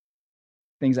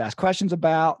 things to ask questions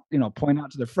about, point out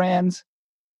to their friends.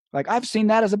 Like, I've seen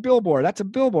that as a billboard. That's a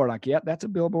billboard. Like, yep, that's a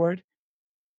billboard.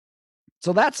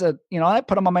 So that's I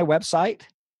put them on my website.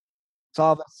 It's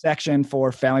all the section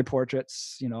for family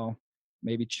portraits,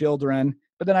 maybe children.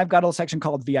 But then I've got a little section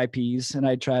called VIPs, and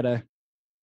I try to,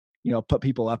 put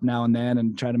people up now and then,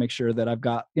 and try to make sure that I've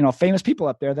got, famous people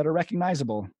up there that are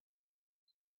recognizable.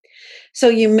 So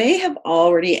you may have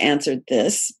already answered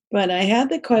this, but I had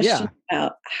the question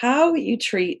about how you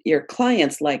treat your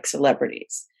clients like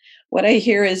celebrities. What I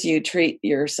hear is you treat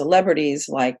your celebrities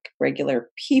like regular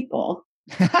people.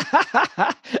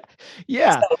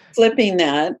 Yeah. So flipping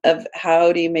that, of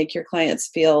how do you make your clients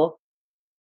feel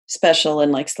special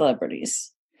and like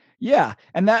celebrities? Yeah.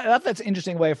 And that's an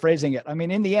interesting way of phrasing it. I mean,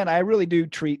 in the end, I really do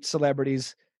treat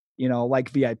celebrities,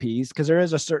 like VIPs, because there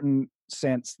is a certain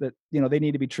sense that, they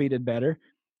need to be treated better.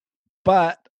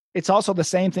 But it's also the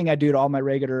same thing I do to all my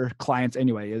regular clients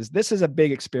anyway, is this is a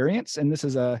big experience, and this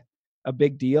is a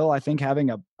big deal, I think, having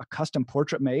a custom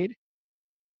portrait made.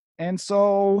 And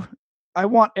so I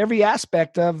want every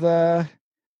aspect of their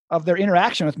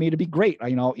interaction with me to be great.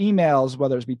 Emails,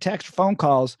 whether it's be text or phone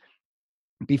calls,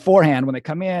 beforehand when they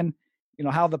come in,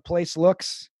 how the place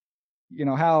looks,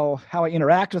 how I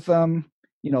interact with them,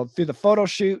 through the photo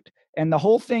shoot. And the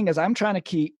whole thing is I'm trying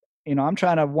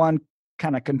to one,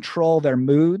 kind of control their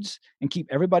moods and keep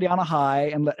everybody on a high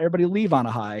and let everybody leave on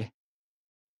a high.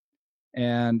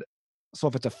 And so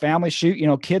if it's a family shoot,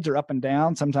 kids are up and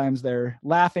down. Sometimes they're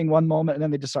laughing one moment, and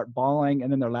then they just start bawling,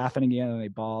 and then they're laughing again, and they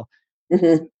bawl.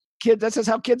 Mm-hmm. Kids, that's just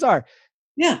how kids are.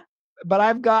 Yeah. But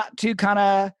I've got to kind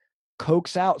of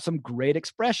coax out some great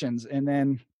expressions,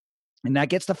 and that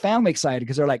gets the family excited,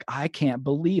 because they're like, I can't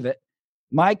believe it.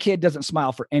 My kid doesn't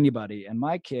smile for anybody, and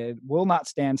my kid will not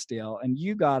stand still. And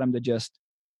you got him to just,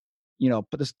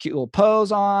 put this cute little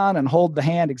pose on and hold the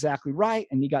hand exactly right.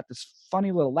 And you got this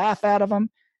funny little laugh out of him.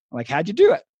 I'm like, how'd you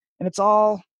do it? And it's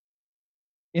all,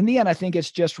 in the end, I think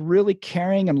it's just really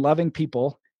caring and loving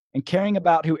people, and caring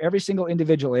about who every single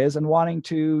individual is, and wanting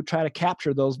to try to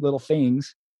capture those little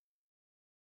things.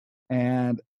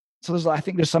 And so I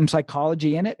think there's some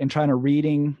psychology in it, and trying to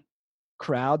reading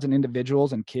crowds and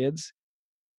individuals and kids,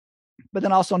 but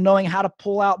then also knowing how to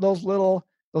pull out those little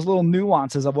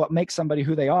nuances of what makes somebody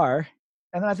who they are.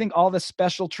 And then I think all the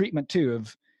special treatment too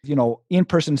of,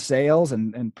 in-person sales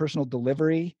and personal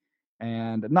delivery,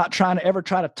 and not trying to ever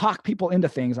try to talk people into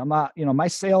things. I'm not, my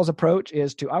sales approach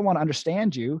is I want to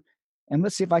understand you, and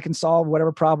let's see if I can solve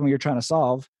whatever problem you're trying to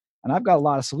solve. And I've got a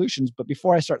lot of solutions, but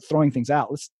before I start throwing things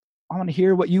out, I want to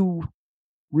hear what you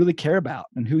really care about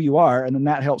and who you are. And then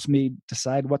that helps me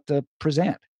decide what to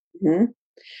present. Mm-hmm.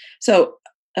 So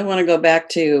I want to go back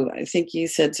to, I think you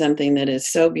said something that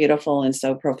is so beautiful and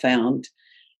so profound.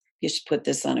 You should put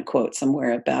this on a quote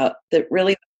somewhere, about that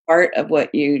really part of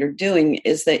what you're doing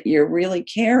is that you're really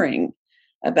caring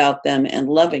about them and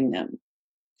loving them.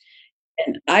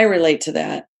 And I relate to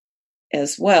that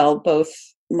as well, both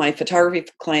my photography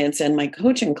clients and my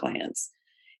coaching clients,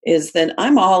 is that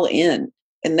I'm all in.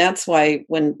 And that's why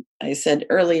when I said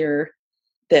earlier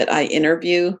that I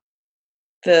interview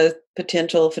the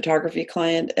potential photography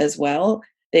client as well,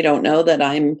 they don't know that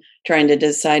I'm trying to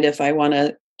decide if I want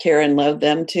to care and love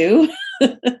them too.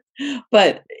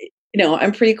 But,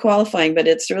 I'm pre-qualifying, but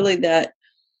it's really that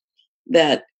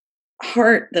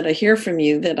heart that I hear from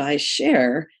you that I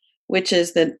share, which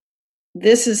is that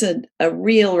this is a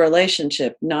real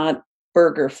relationship, not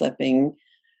burger flipping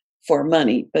for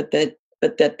money, but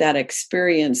that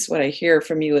experience, what I hear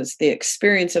from you is the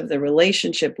experience of the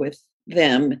relationship with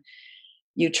them.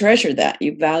 You treasure that,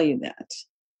 you value that.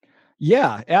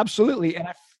 Yeah, absolutely. And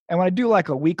when I do like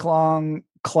a week-long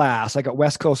class, like at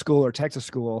West Coast School or Texas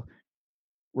School,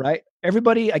 right? I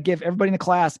give everybody in the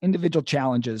class individual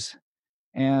challenges.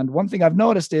 And one thing I've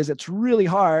noticed is it's really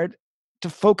hard to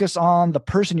focus on the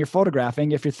person you're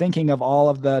photographing if you're thinking of all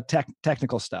of the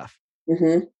technical stuff,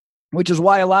 Mm-hmm. which is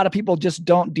why a lot of people just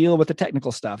don't deal with the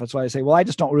technical stuff. That's why I say, well, I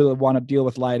just don't really want to deal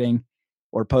with lighting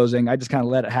or posing. I just kind of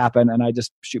let it happen and I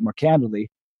just shoot more candidly.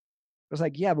 It's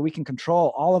like, yeah, but we can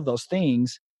control all of those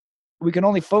things. We can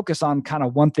only focus on kind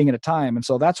of one thing at a time. And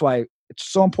so that's why it's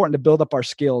so important to build up our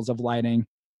skills of lighting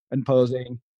and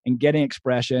posing and getting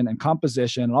expression and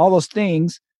composition and all those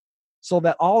things, so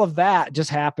that all of that just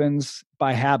happens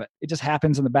by habit. It just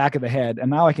happens in the back of the head.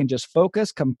 And now I can just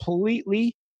focus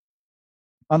completely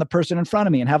on the person in front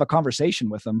of me and have a conversation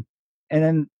with them. And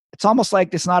then it's almost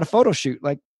like it's not a photo shoot.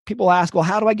 Like people ask, well,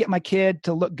 how do I get my kid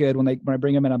to look good when I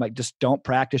bring them in? I'm like, just don't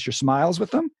practice your smiles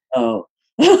with them. Oh,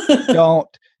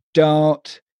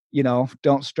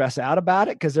 don't stress out about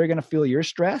it because they're going to feel your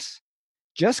stress.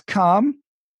 Just come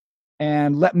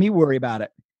and let me worry about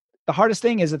it. The hardest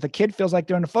thing is if the kid feels like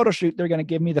they're in a photo shoot, they're going to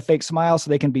give me the fake smile so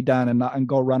they can be done and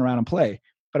go run around and play.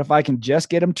 But if I can just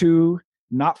get them to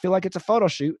not feel like it's a photo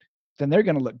shoot, then they're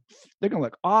going to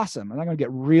look awesome. And they're going to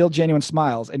get real genuine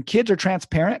smiles. And kids are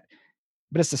transparent,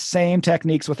 but it's the same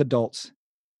techniques with adults.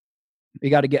 You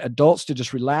got to get adults to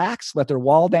just relax, let their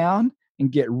wall down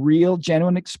and get real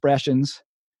genuine expressions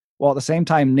while at the same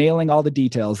time nailing all the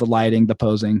details, the lighting, the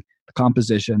posing, the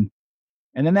composition.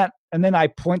 And then I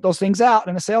point those things out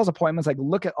in a sales appointment. It's like,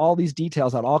 look at all these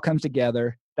details. That all comes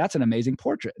together. That's an amazing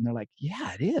portrait. And they're like,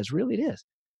 yeah, it is. Really, it is.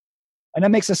 And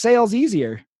that makes the sales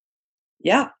easier.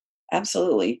 Yeah,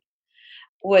 absolutely.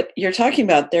 What you're talking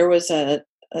about, there was a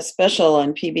special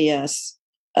on PBS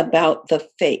about the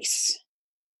face.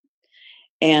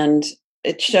 And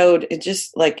it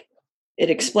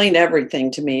explained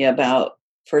everything to me about,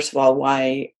 first of all,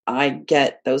 why I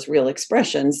get those real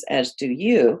expressions, as do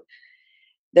you.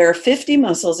 There are 50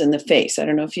 muscles in the face. I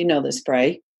don't know if you know this,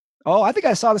 Bray. Oh, I think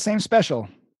I saw the same special.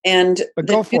 But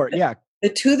go for it. Yeah. The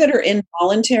two that are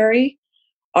involuntary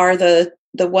are the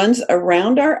ones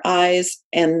around our eyes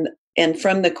and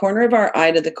from the corner of our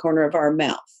eye to the corner of our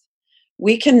mouth.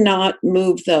 We cannot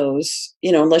move those,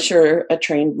 unless you're a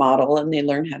trained model and they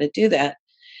learn how to do that.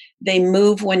 They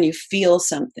move when you feel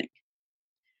something.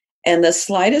 And the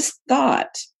slightest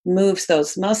thought moves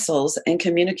those muscles and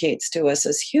communicates to us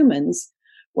as humans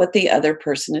what the other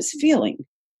person is feeling.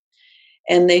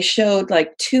 And they showed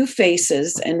like two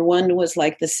faces, and one was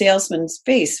like the salesman's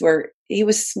face where he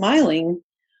was smiling,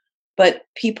 but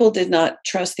people did not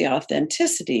trust the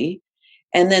authenticity.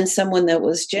 And then someone that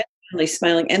was genuinely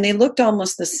smiling, and they looked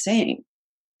almost the same.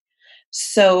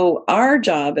 So our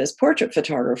job as portrait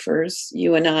photographers,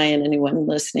 you and I and anyone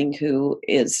listening who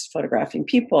is photographing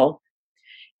people,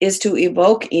 is to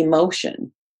evoke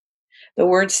emotion. The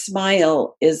word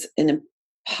smile is an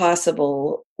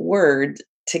impossible word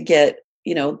to get,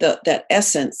 that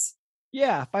essence.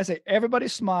 Yeah. If I say everybody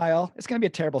smile, it's going to be a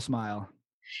terrible smile.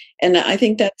 And I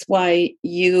think that's why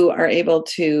you are able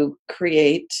to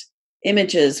create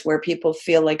images where people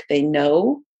feel like they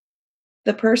know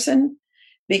the person,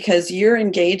 because you're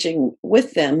engaging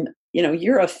with them.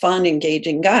 You're a fun,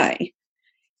 engaging guy.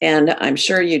 And I'm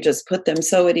sure you just put them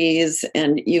so at ease,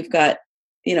 and you've got,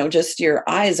 just your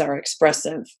eyes are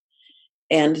expressive.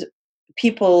 And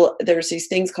there's these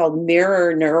things called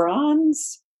mirror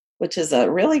neurons, which is a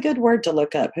really good word to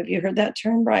look up. Have you heard that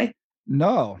term, Bri?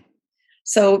 No.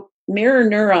 So mirror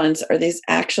neurons are these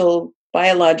actual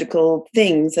biological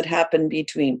things that happen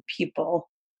between people.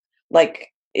 Like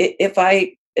if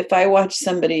I watch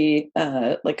somebody,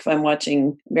 like if I'm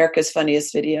watching America's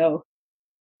Funniest Video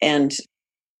and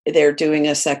they're doing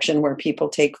a section where people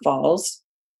take falls,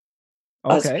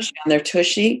 especially on their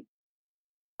tushy,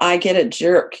 I get a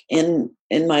jerk in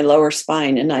my lower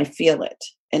spine and I feel it.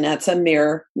 And that's a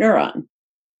mirror neuron.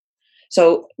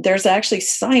 So there's actually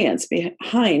science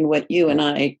behind what you and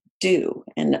I do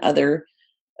and other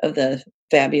of the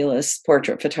fabulous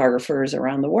portrait photographers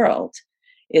around the world,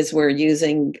 is we're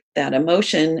using that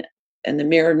emotion and the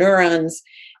mirror neurons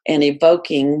and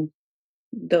evoking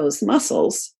those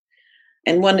muscles.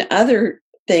 And one other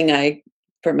thing it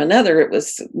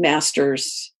was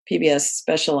Masters, PBS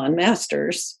special on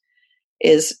Masters,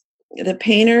 is the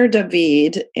painter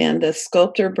David and the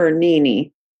sculptor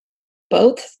Bernini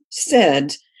both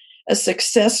said a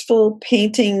successful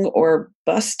painting or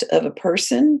bust of a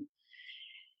person,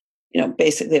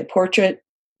 basically a portrait,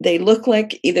 they look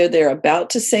like either they're about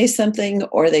to say something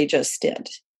or they just did.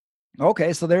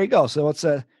 Okay, so there you go. So it's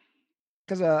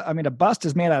because a bust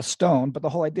is made out of stone, but the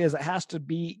whole idea is it has to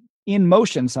be in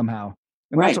motion somehow,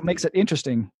 and Right. that's what makes it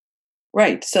interesting.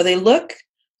 Right. So they look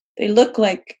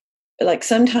like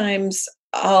sometimes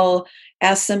I'll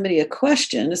ask somebody a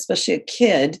question, especially a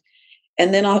kid,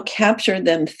 and then I'll capture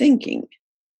them thinking.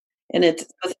 And it's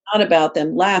not about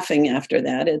them laughing after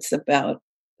that. It's about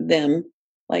them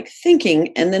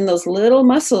thinking. And then those little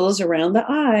muscles around the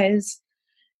eyes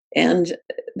and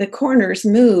the corners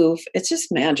move. It's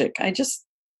just magic.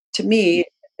 To me,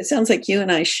 it sounds like you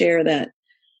and I share that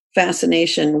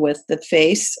fascination with the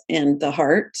face and the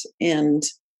heart and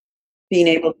being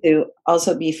able to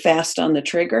also be fast on the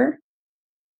trigger.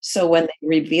 So when they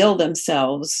reveal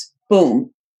themselves,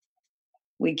 boom,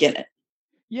 we get it.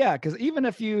 Yeah, because even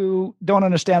if you don't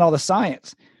understand all the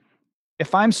science,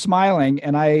 if I'm smiling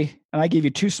and I give you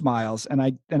two smiles and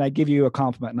I give you a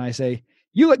compliment and I say,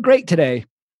 "You look great today,"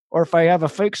 or if I have a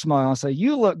fake smile and say,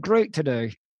 "You look great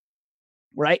today,"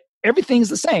 right? Everything's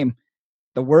the same.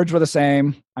 The words were the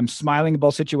same. I'm smiling in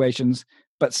both situations,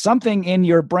 but something in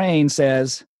your brain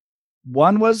says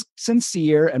one was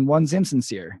sincere and one's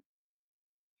insincere.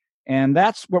 And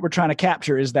that's what we're trying to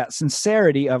capture, is that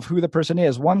sincerity of who the person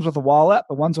is. One's with the wall up,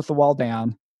 but one's with the wall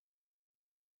down.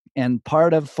 And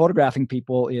part of photographing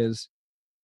people is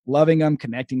loving them,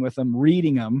 connecting with them,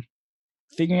 reading them,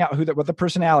 figuring out what the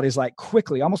personality is like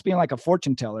quickly, almost being like a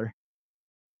fortune teller.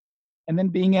 And then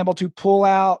being able to pull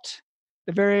out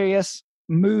the various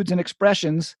moods and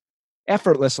expressions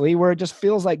effortlessly, where it just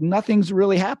feels like nothing's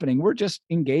really happening. We're just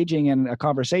engaging in a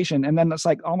conversation. And then it's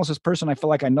like almost this person I feel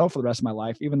like I know for the rest of my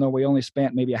life, even though we only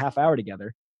spent maybe a half hour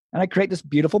together. And I create this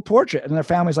beautiful portrait, and their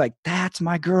family's like, "That's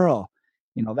my girl.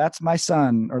 That's my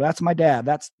son, or that's my dad.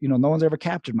 That's, no one's ever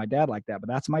captured my dad like that, but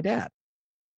that's my dad."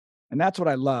 And that's what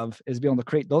I love, is being able to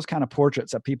create those kind of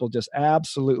portraits that people just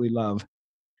absolutely love.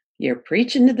 You're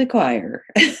preaching to the choir.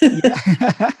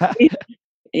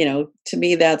 To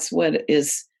me, that's what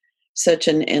is such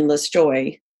an endless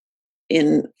joy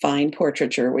in fine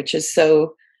portraiture, which is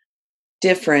so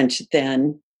different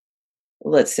than,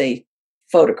 let's say,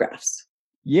 photographs.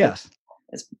 Yes.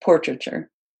 As portraiture.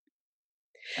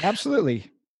 Absolutely.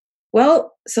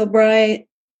 Well, so Bri,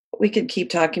 we could keep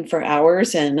talking for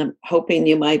hours, and I'm hoping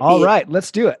you might be. All right,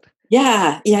 let's do it.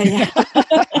 Yeah.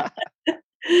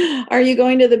 Are you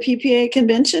going to the PPA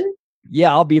convention?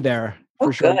 Yeah, I'll be there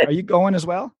for sure. Good. Are you going as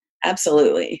well?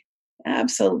 Absolutely.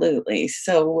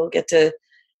 So we'll get to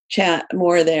chat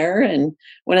more there. And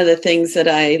one of the things that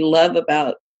I love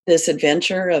about this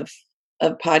adventure of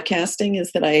podcasting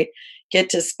is that I get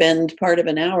to spend part of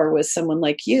an hour with someone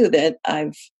like you that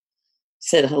I've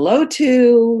said hello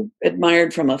to,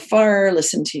 admired from afar,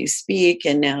 listened to you speak,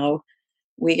 and now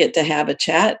we get to have a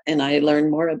chat, and I learn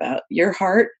more about your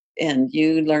heart and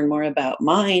you learn more about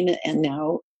mine. And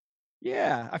now,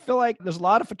 yeah, I feel like there's a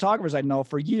lot of photographers I know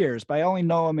for years, but I only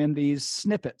know them in these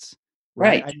snippets.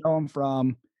 Right. I know them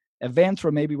from events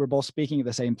where maybe we're both speaking of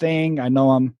the same thing. I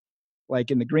know them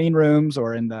like in the green rooms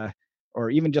or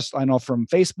even just, I know from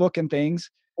Facebook and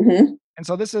things. Mm-hmm. And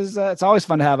so this is, it's always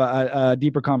fun to have a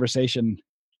deeper conversation.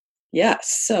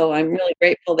 Yes. So I'm really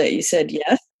grateful that you said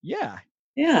yes. Yeah.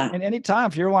 Yeah. And anytime,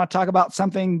 if you ever want to talk about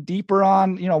something deeper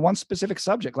on, one specific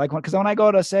subject, because when I go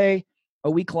to, say,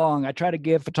 a week long, I try to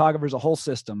give photographers a whole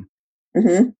system.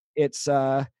 Mm-hmm. It's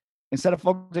instead of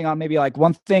focusing on maybe like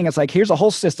one thing, it's like, here's a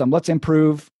whole system. Let's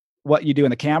improve what you do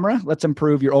in the camera. Let's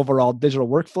improve your overall digital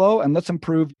workflow, and let's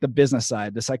improve the business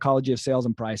side, the psychology of sales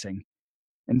and pricing.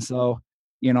 And so,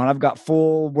 and I've got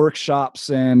full workshops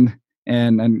and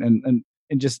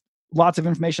just lots of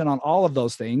information on all of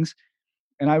those things.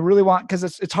 And I really want, because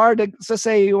it's hard to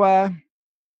say you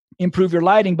improve your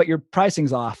lighting, but your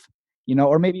pricing's off,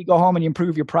 or maybe you go home and you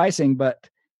improve your pricing, but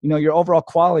your overall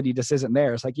quality just isn't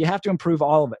there. It's like you have to improve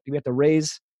all of it. You have to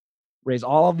raise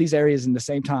all of these areas in the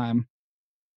same time.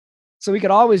 So we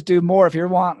could always do more if you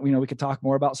want. We could talk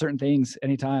more about certain things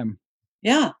anytime.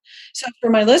 Yeah. So for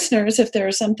my listeners, if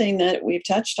there's something that we've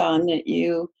touched on that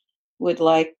you would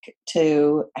like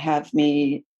to have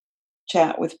me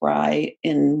chat with Bri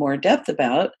in more depth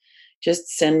about, just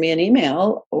send me an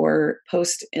email or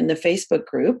post in the Facebook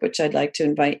group, which I'd like to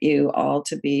invite you all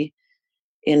to be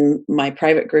in my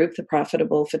private group, The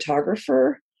Profitable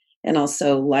Photographer, and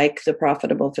also like the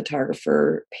Profitable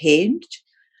Photographer page,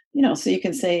 so you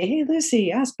can say, "Hey,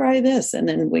 Lucy, ask Bri this," and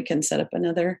then we can set up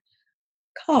another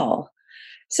call.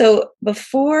 So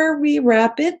before we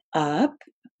wrap it up,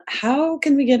 how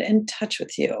can we get in touch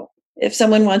with you? If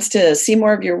someone wants to see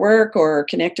more of your work or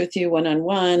connect with you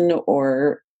one-on-one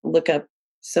or look up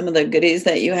some of the goodies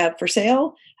that you have for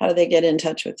sale, how do they get in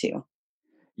touch with you?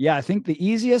 Yeah, I think the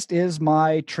easiest is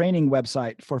my training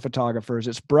website for photographers.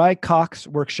 It's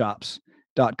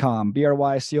brycoxworkshops.com,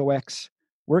 BRYCOX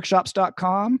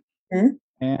workshops.com. Hmm?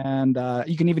 And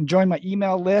you can even join my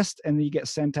email list, and then you get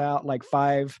sent out like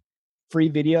 5 free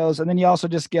videos. And then you also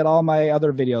just get all my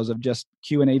other videos of just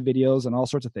Q&A videos and all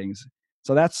sorts of things.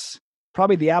 So that's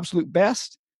probably the absolute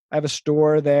best. I have a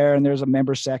store there and there's a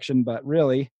member section, but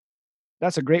really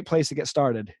that's a great place to get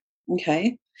started.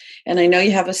 Okay. And I know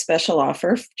you have a special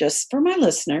offer just for my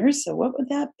listeners. So what would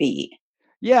that be?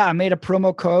 Yeah, I made a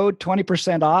promo code,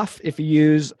 20% off if you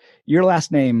use your last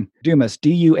name, Dumas,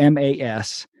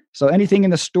 Dumas. So anything in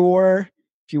the store,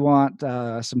 if you want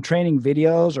some training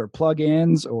videos or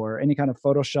plugins or any kind of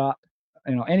Photoshop,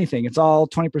 anything, it's all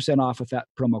 20% off with that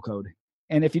promo code.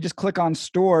 And if you just click on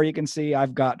store, you can see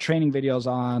I've got training videos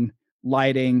on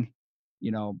lighting,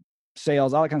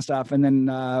 sales, all that kind of stuff. And then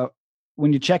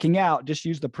when you're checking out, just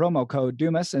use the promo code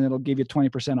Dumas and it'll give you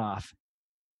 20% off.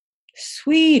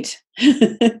 Sweet.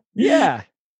 Yeah.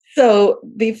 So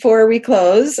before we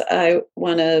close, I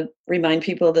want to remind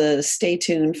people to stay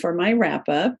tuned for my wrap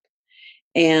up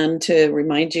and to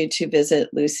remind you to visit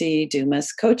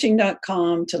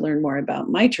LucyDumasCoaching.com to learn more about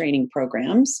my training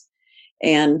programs.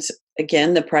 And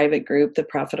again, the private group, The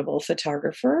Profitable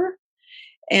Photographer.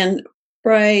 And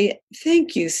Bry,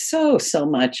 thank you so, so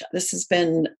much. This has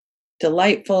been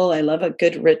delightful. I love a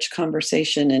good, rich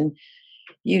conversation, and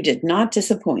you did not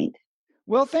disappoint.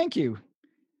 Well, thank you.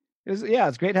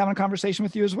 It's great having a conversation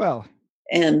with you as well.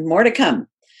 And more to come.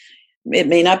 It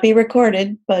may not be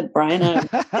recorded, but Brian and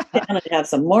I will have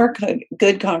some more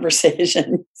good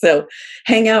conversation. So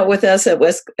hang out with us at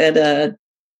a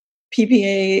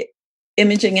PPA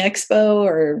Imaging Expo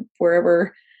or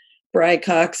wherever Bry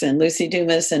Cox and Lucy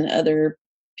Dumas and other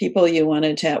people you want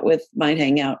to chat with might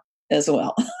hang out as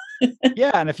well.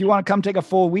 Yeah, and if you want to come take a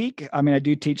full week, I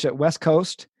do teach at West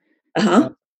Coast.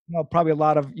 Uh-huh. Probably have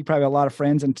a lot of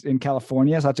friends in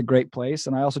California, so that's a great place.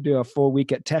 And I also do a full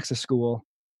week at Texas School.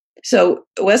 So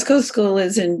West Coast School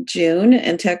is in June,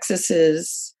 and Texas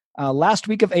is last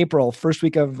week of April, first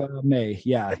week of May.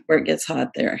 Yeah, where it gets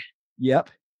hot there. Yep,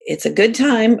 it's a good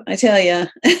time, I tell you.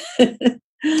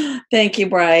 Thank you,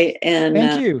 Bry, and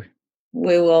thank you.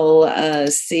 We will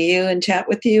see you and chat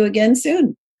with you again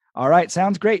soon. All right,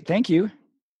 sounds great. Thank you.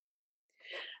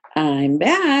 I'm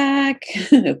back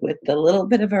with a little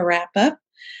bit of a wrap up.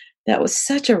 That was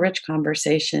such a rich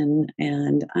conversation,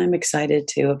 and I'm excited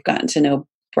to have gotten to know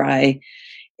Bry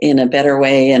in a better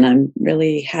way, and I'm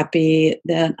really happy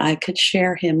that I could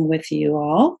share him with you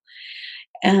all.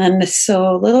 And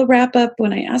so a little wrap up,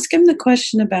 when I asked him the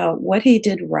question about what he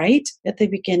did right at the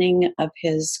beginning of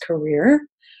his career,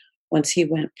 once he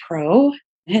went pro,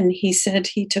 and he said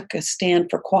he took a stand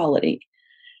for quality,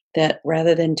 that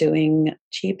rather than doing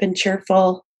cheap and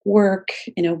cheerful work,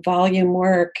 volume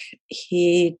work,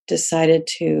 he decided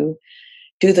to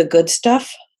do the good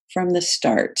stuff from the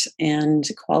start. And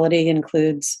quality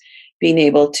includes being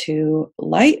able to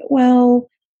light well,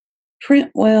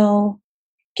 print well,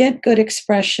 get good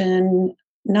expression,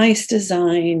 nice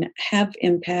design, have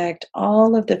impact,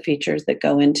 all of the features that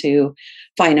go into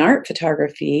fine art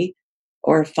photography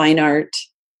or fine art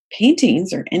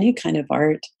paintings or any kind of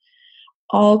art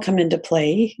all come into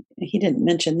play. He didn't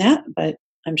mention that, but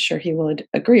I'm sure he would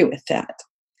agree with that.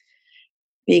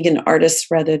 Being an artist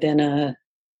rather than a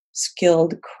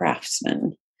skilled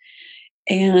craftsman.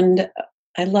 And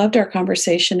I loved our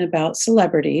conversation about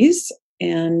celebrities.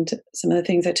 And some of the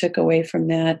things I took away from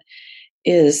that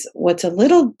is what's a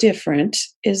little different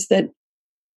is that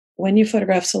when you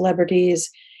photograph celebrities,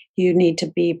 you need to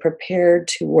be prepared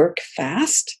to work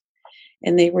fast.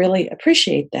 And they really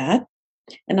appreciate that.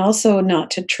 And also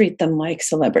not to treat them like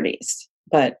celebrities,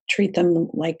 but treat them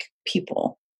like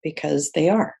people, because they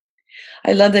are.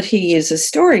 I love that he uses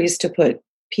stories to put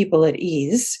people at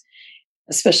ease,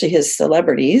 especially his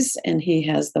celebrities. And he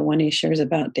has the one he shares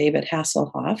about David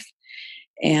Hasselhoff.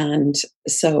 And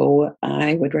so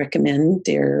I would recommend,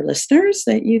 dear listeners,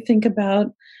 that you think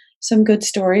about some good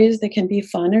stories. They can be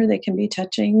fun or they can be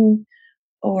touching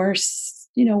or,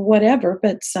 whatever,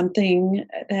 but something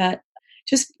that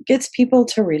just gets people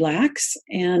to relax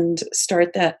and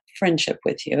start that friendship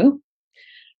with you.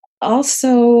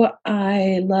 Also,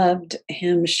 I loved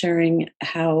him sharing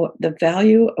how the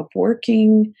value of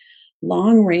working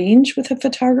long range with a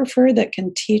photographer that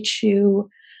can teach you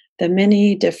the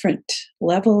many different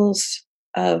levels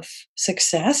of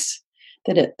success,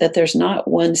 that there's not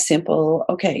one simple,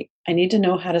 okay, I need to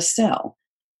know how to sell.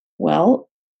 Well,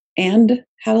 and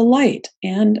how to light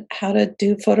and how to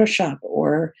do Photoshop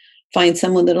or find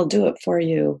someone that'll do it for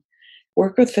you.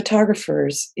 Work with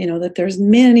photographers, that there's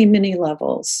many, many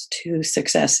levels to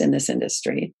success in this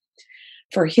industry.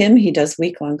 For him, he does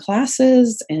week-long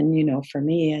classes. And, for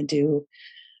me, I do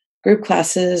group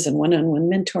classes and one-on-one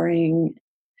mentoring.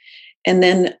 And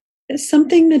then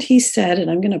something that he said,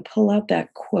 and I'm going to pull out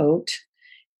that quote,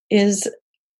 is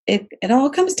it all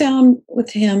comes down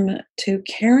with him to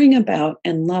caring about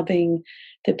and loving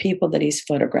the people that he's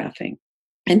photographing.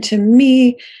 And to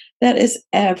me, that is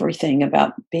everything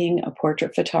about being a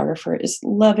portrait photographer, is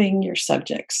loving your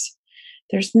subjects.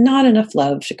 There's not enough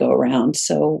love to go around.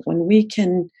 So when we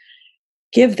can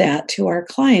give that to our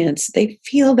clients, they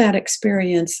feel that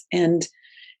experience. And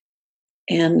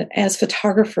as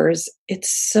photographers, it's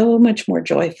so much more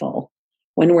joyful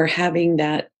when we're having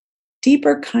that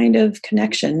deeper kind of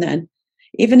connection than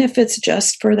even if it's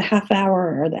just for the half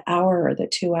hour or the hour or the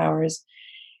 2 hours.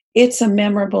 It's a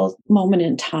memorable moment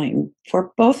in time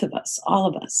for both of us, all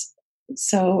of us.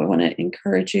 So I want to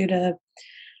encourage you to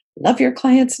love your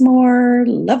clients more,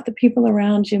 love the people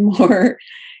around you more,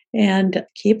 and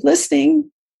keep listening.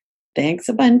 Thanks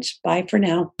a bunch. Bye for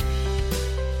now.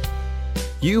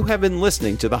 You have been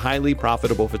listening to The Highly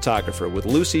Profitable Photographer with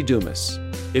Lucy Dumas.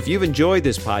 If you've enjoyed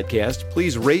this podcast,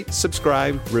 please rate,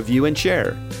 subscribe, review, and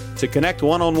share. To connect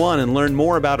one-on-one and learn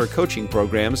more about our coaching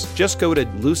programs, just go to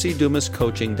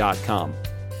lucydumascoaching.com.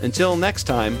 Until next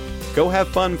time, go have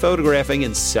fun photographing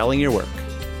and selling your work.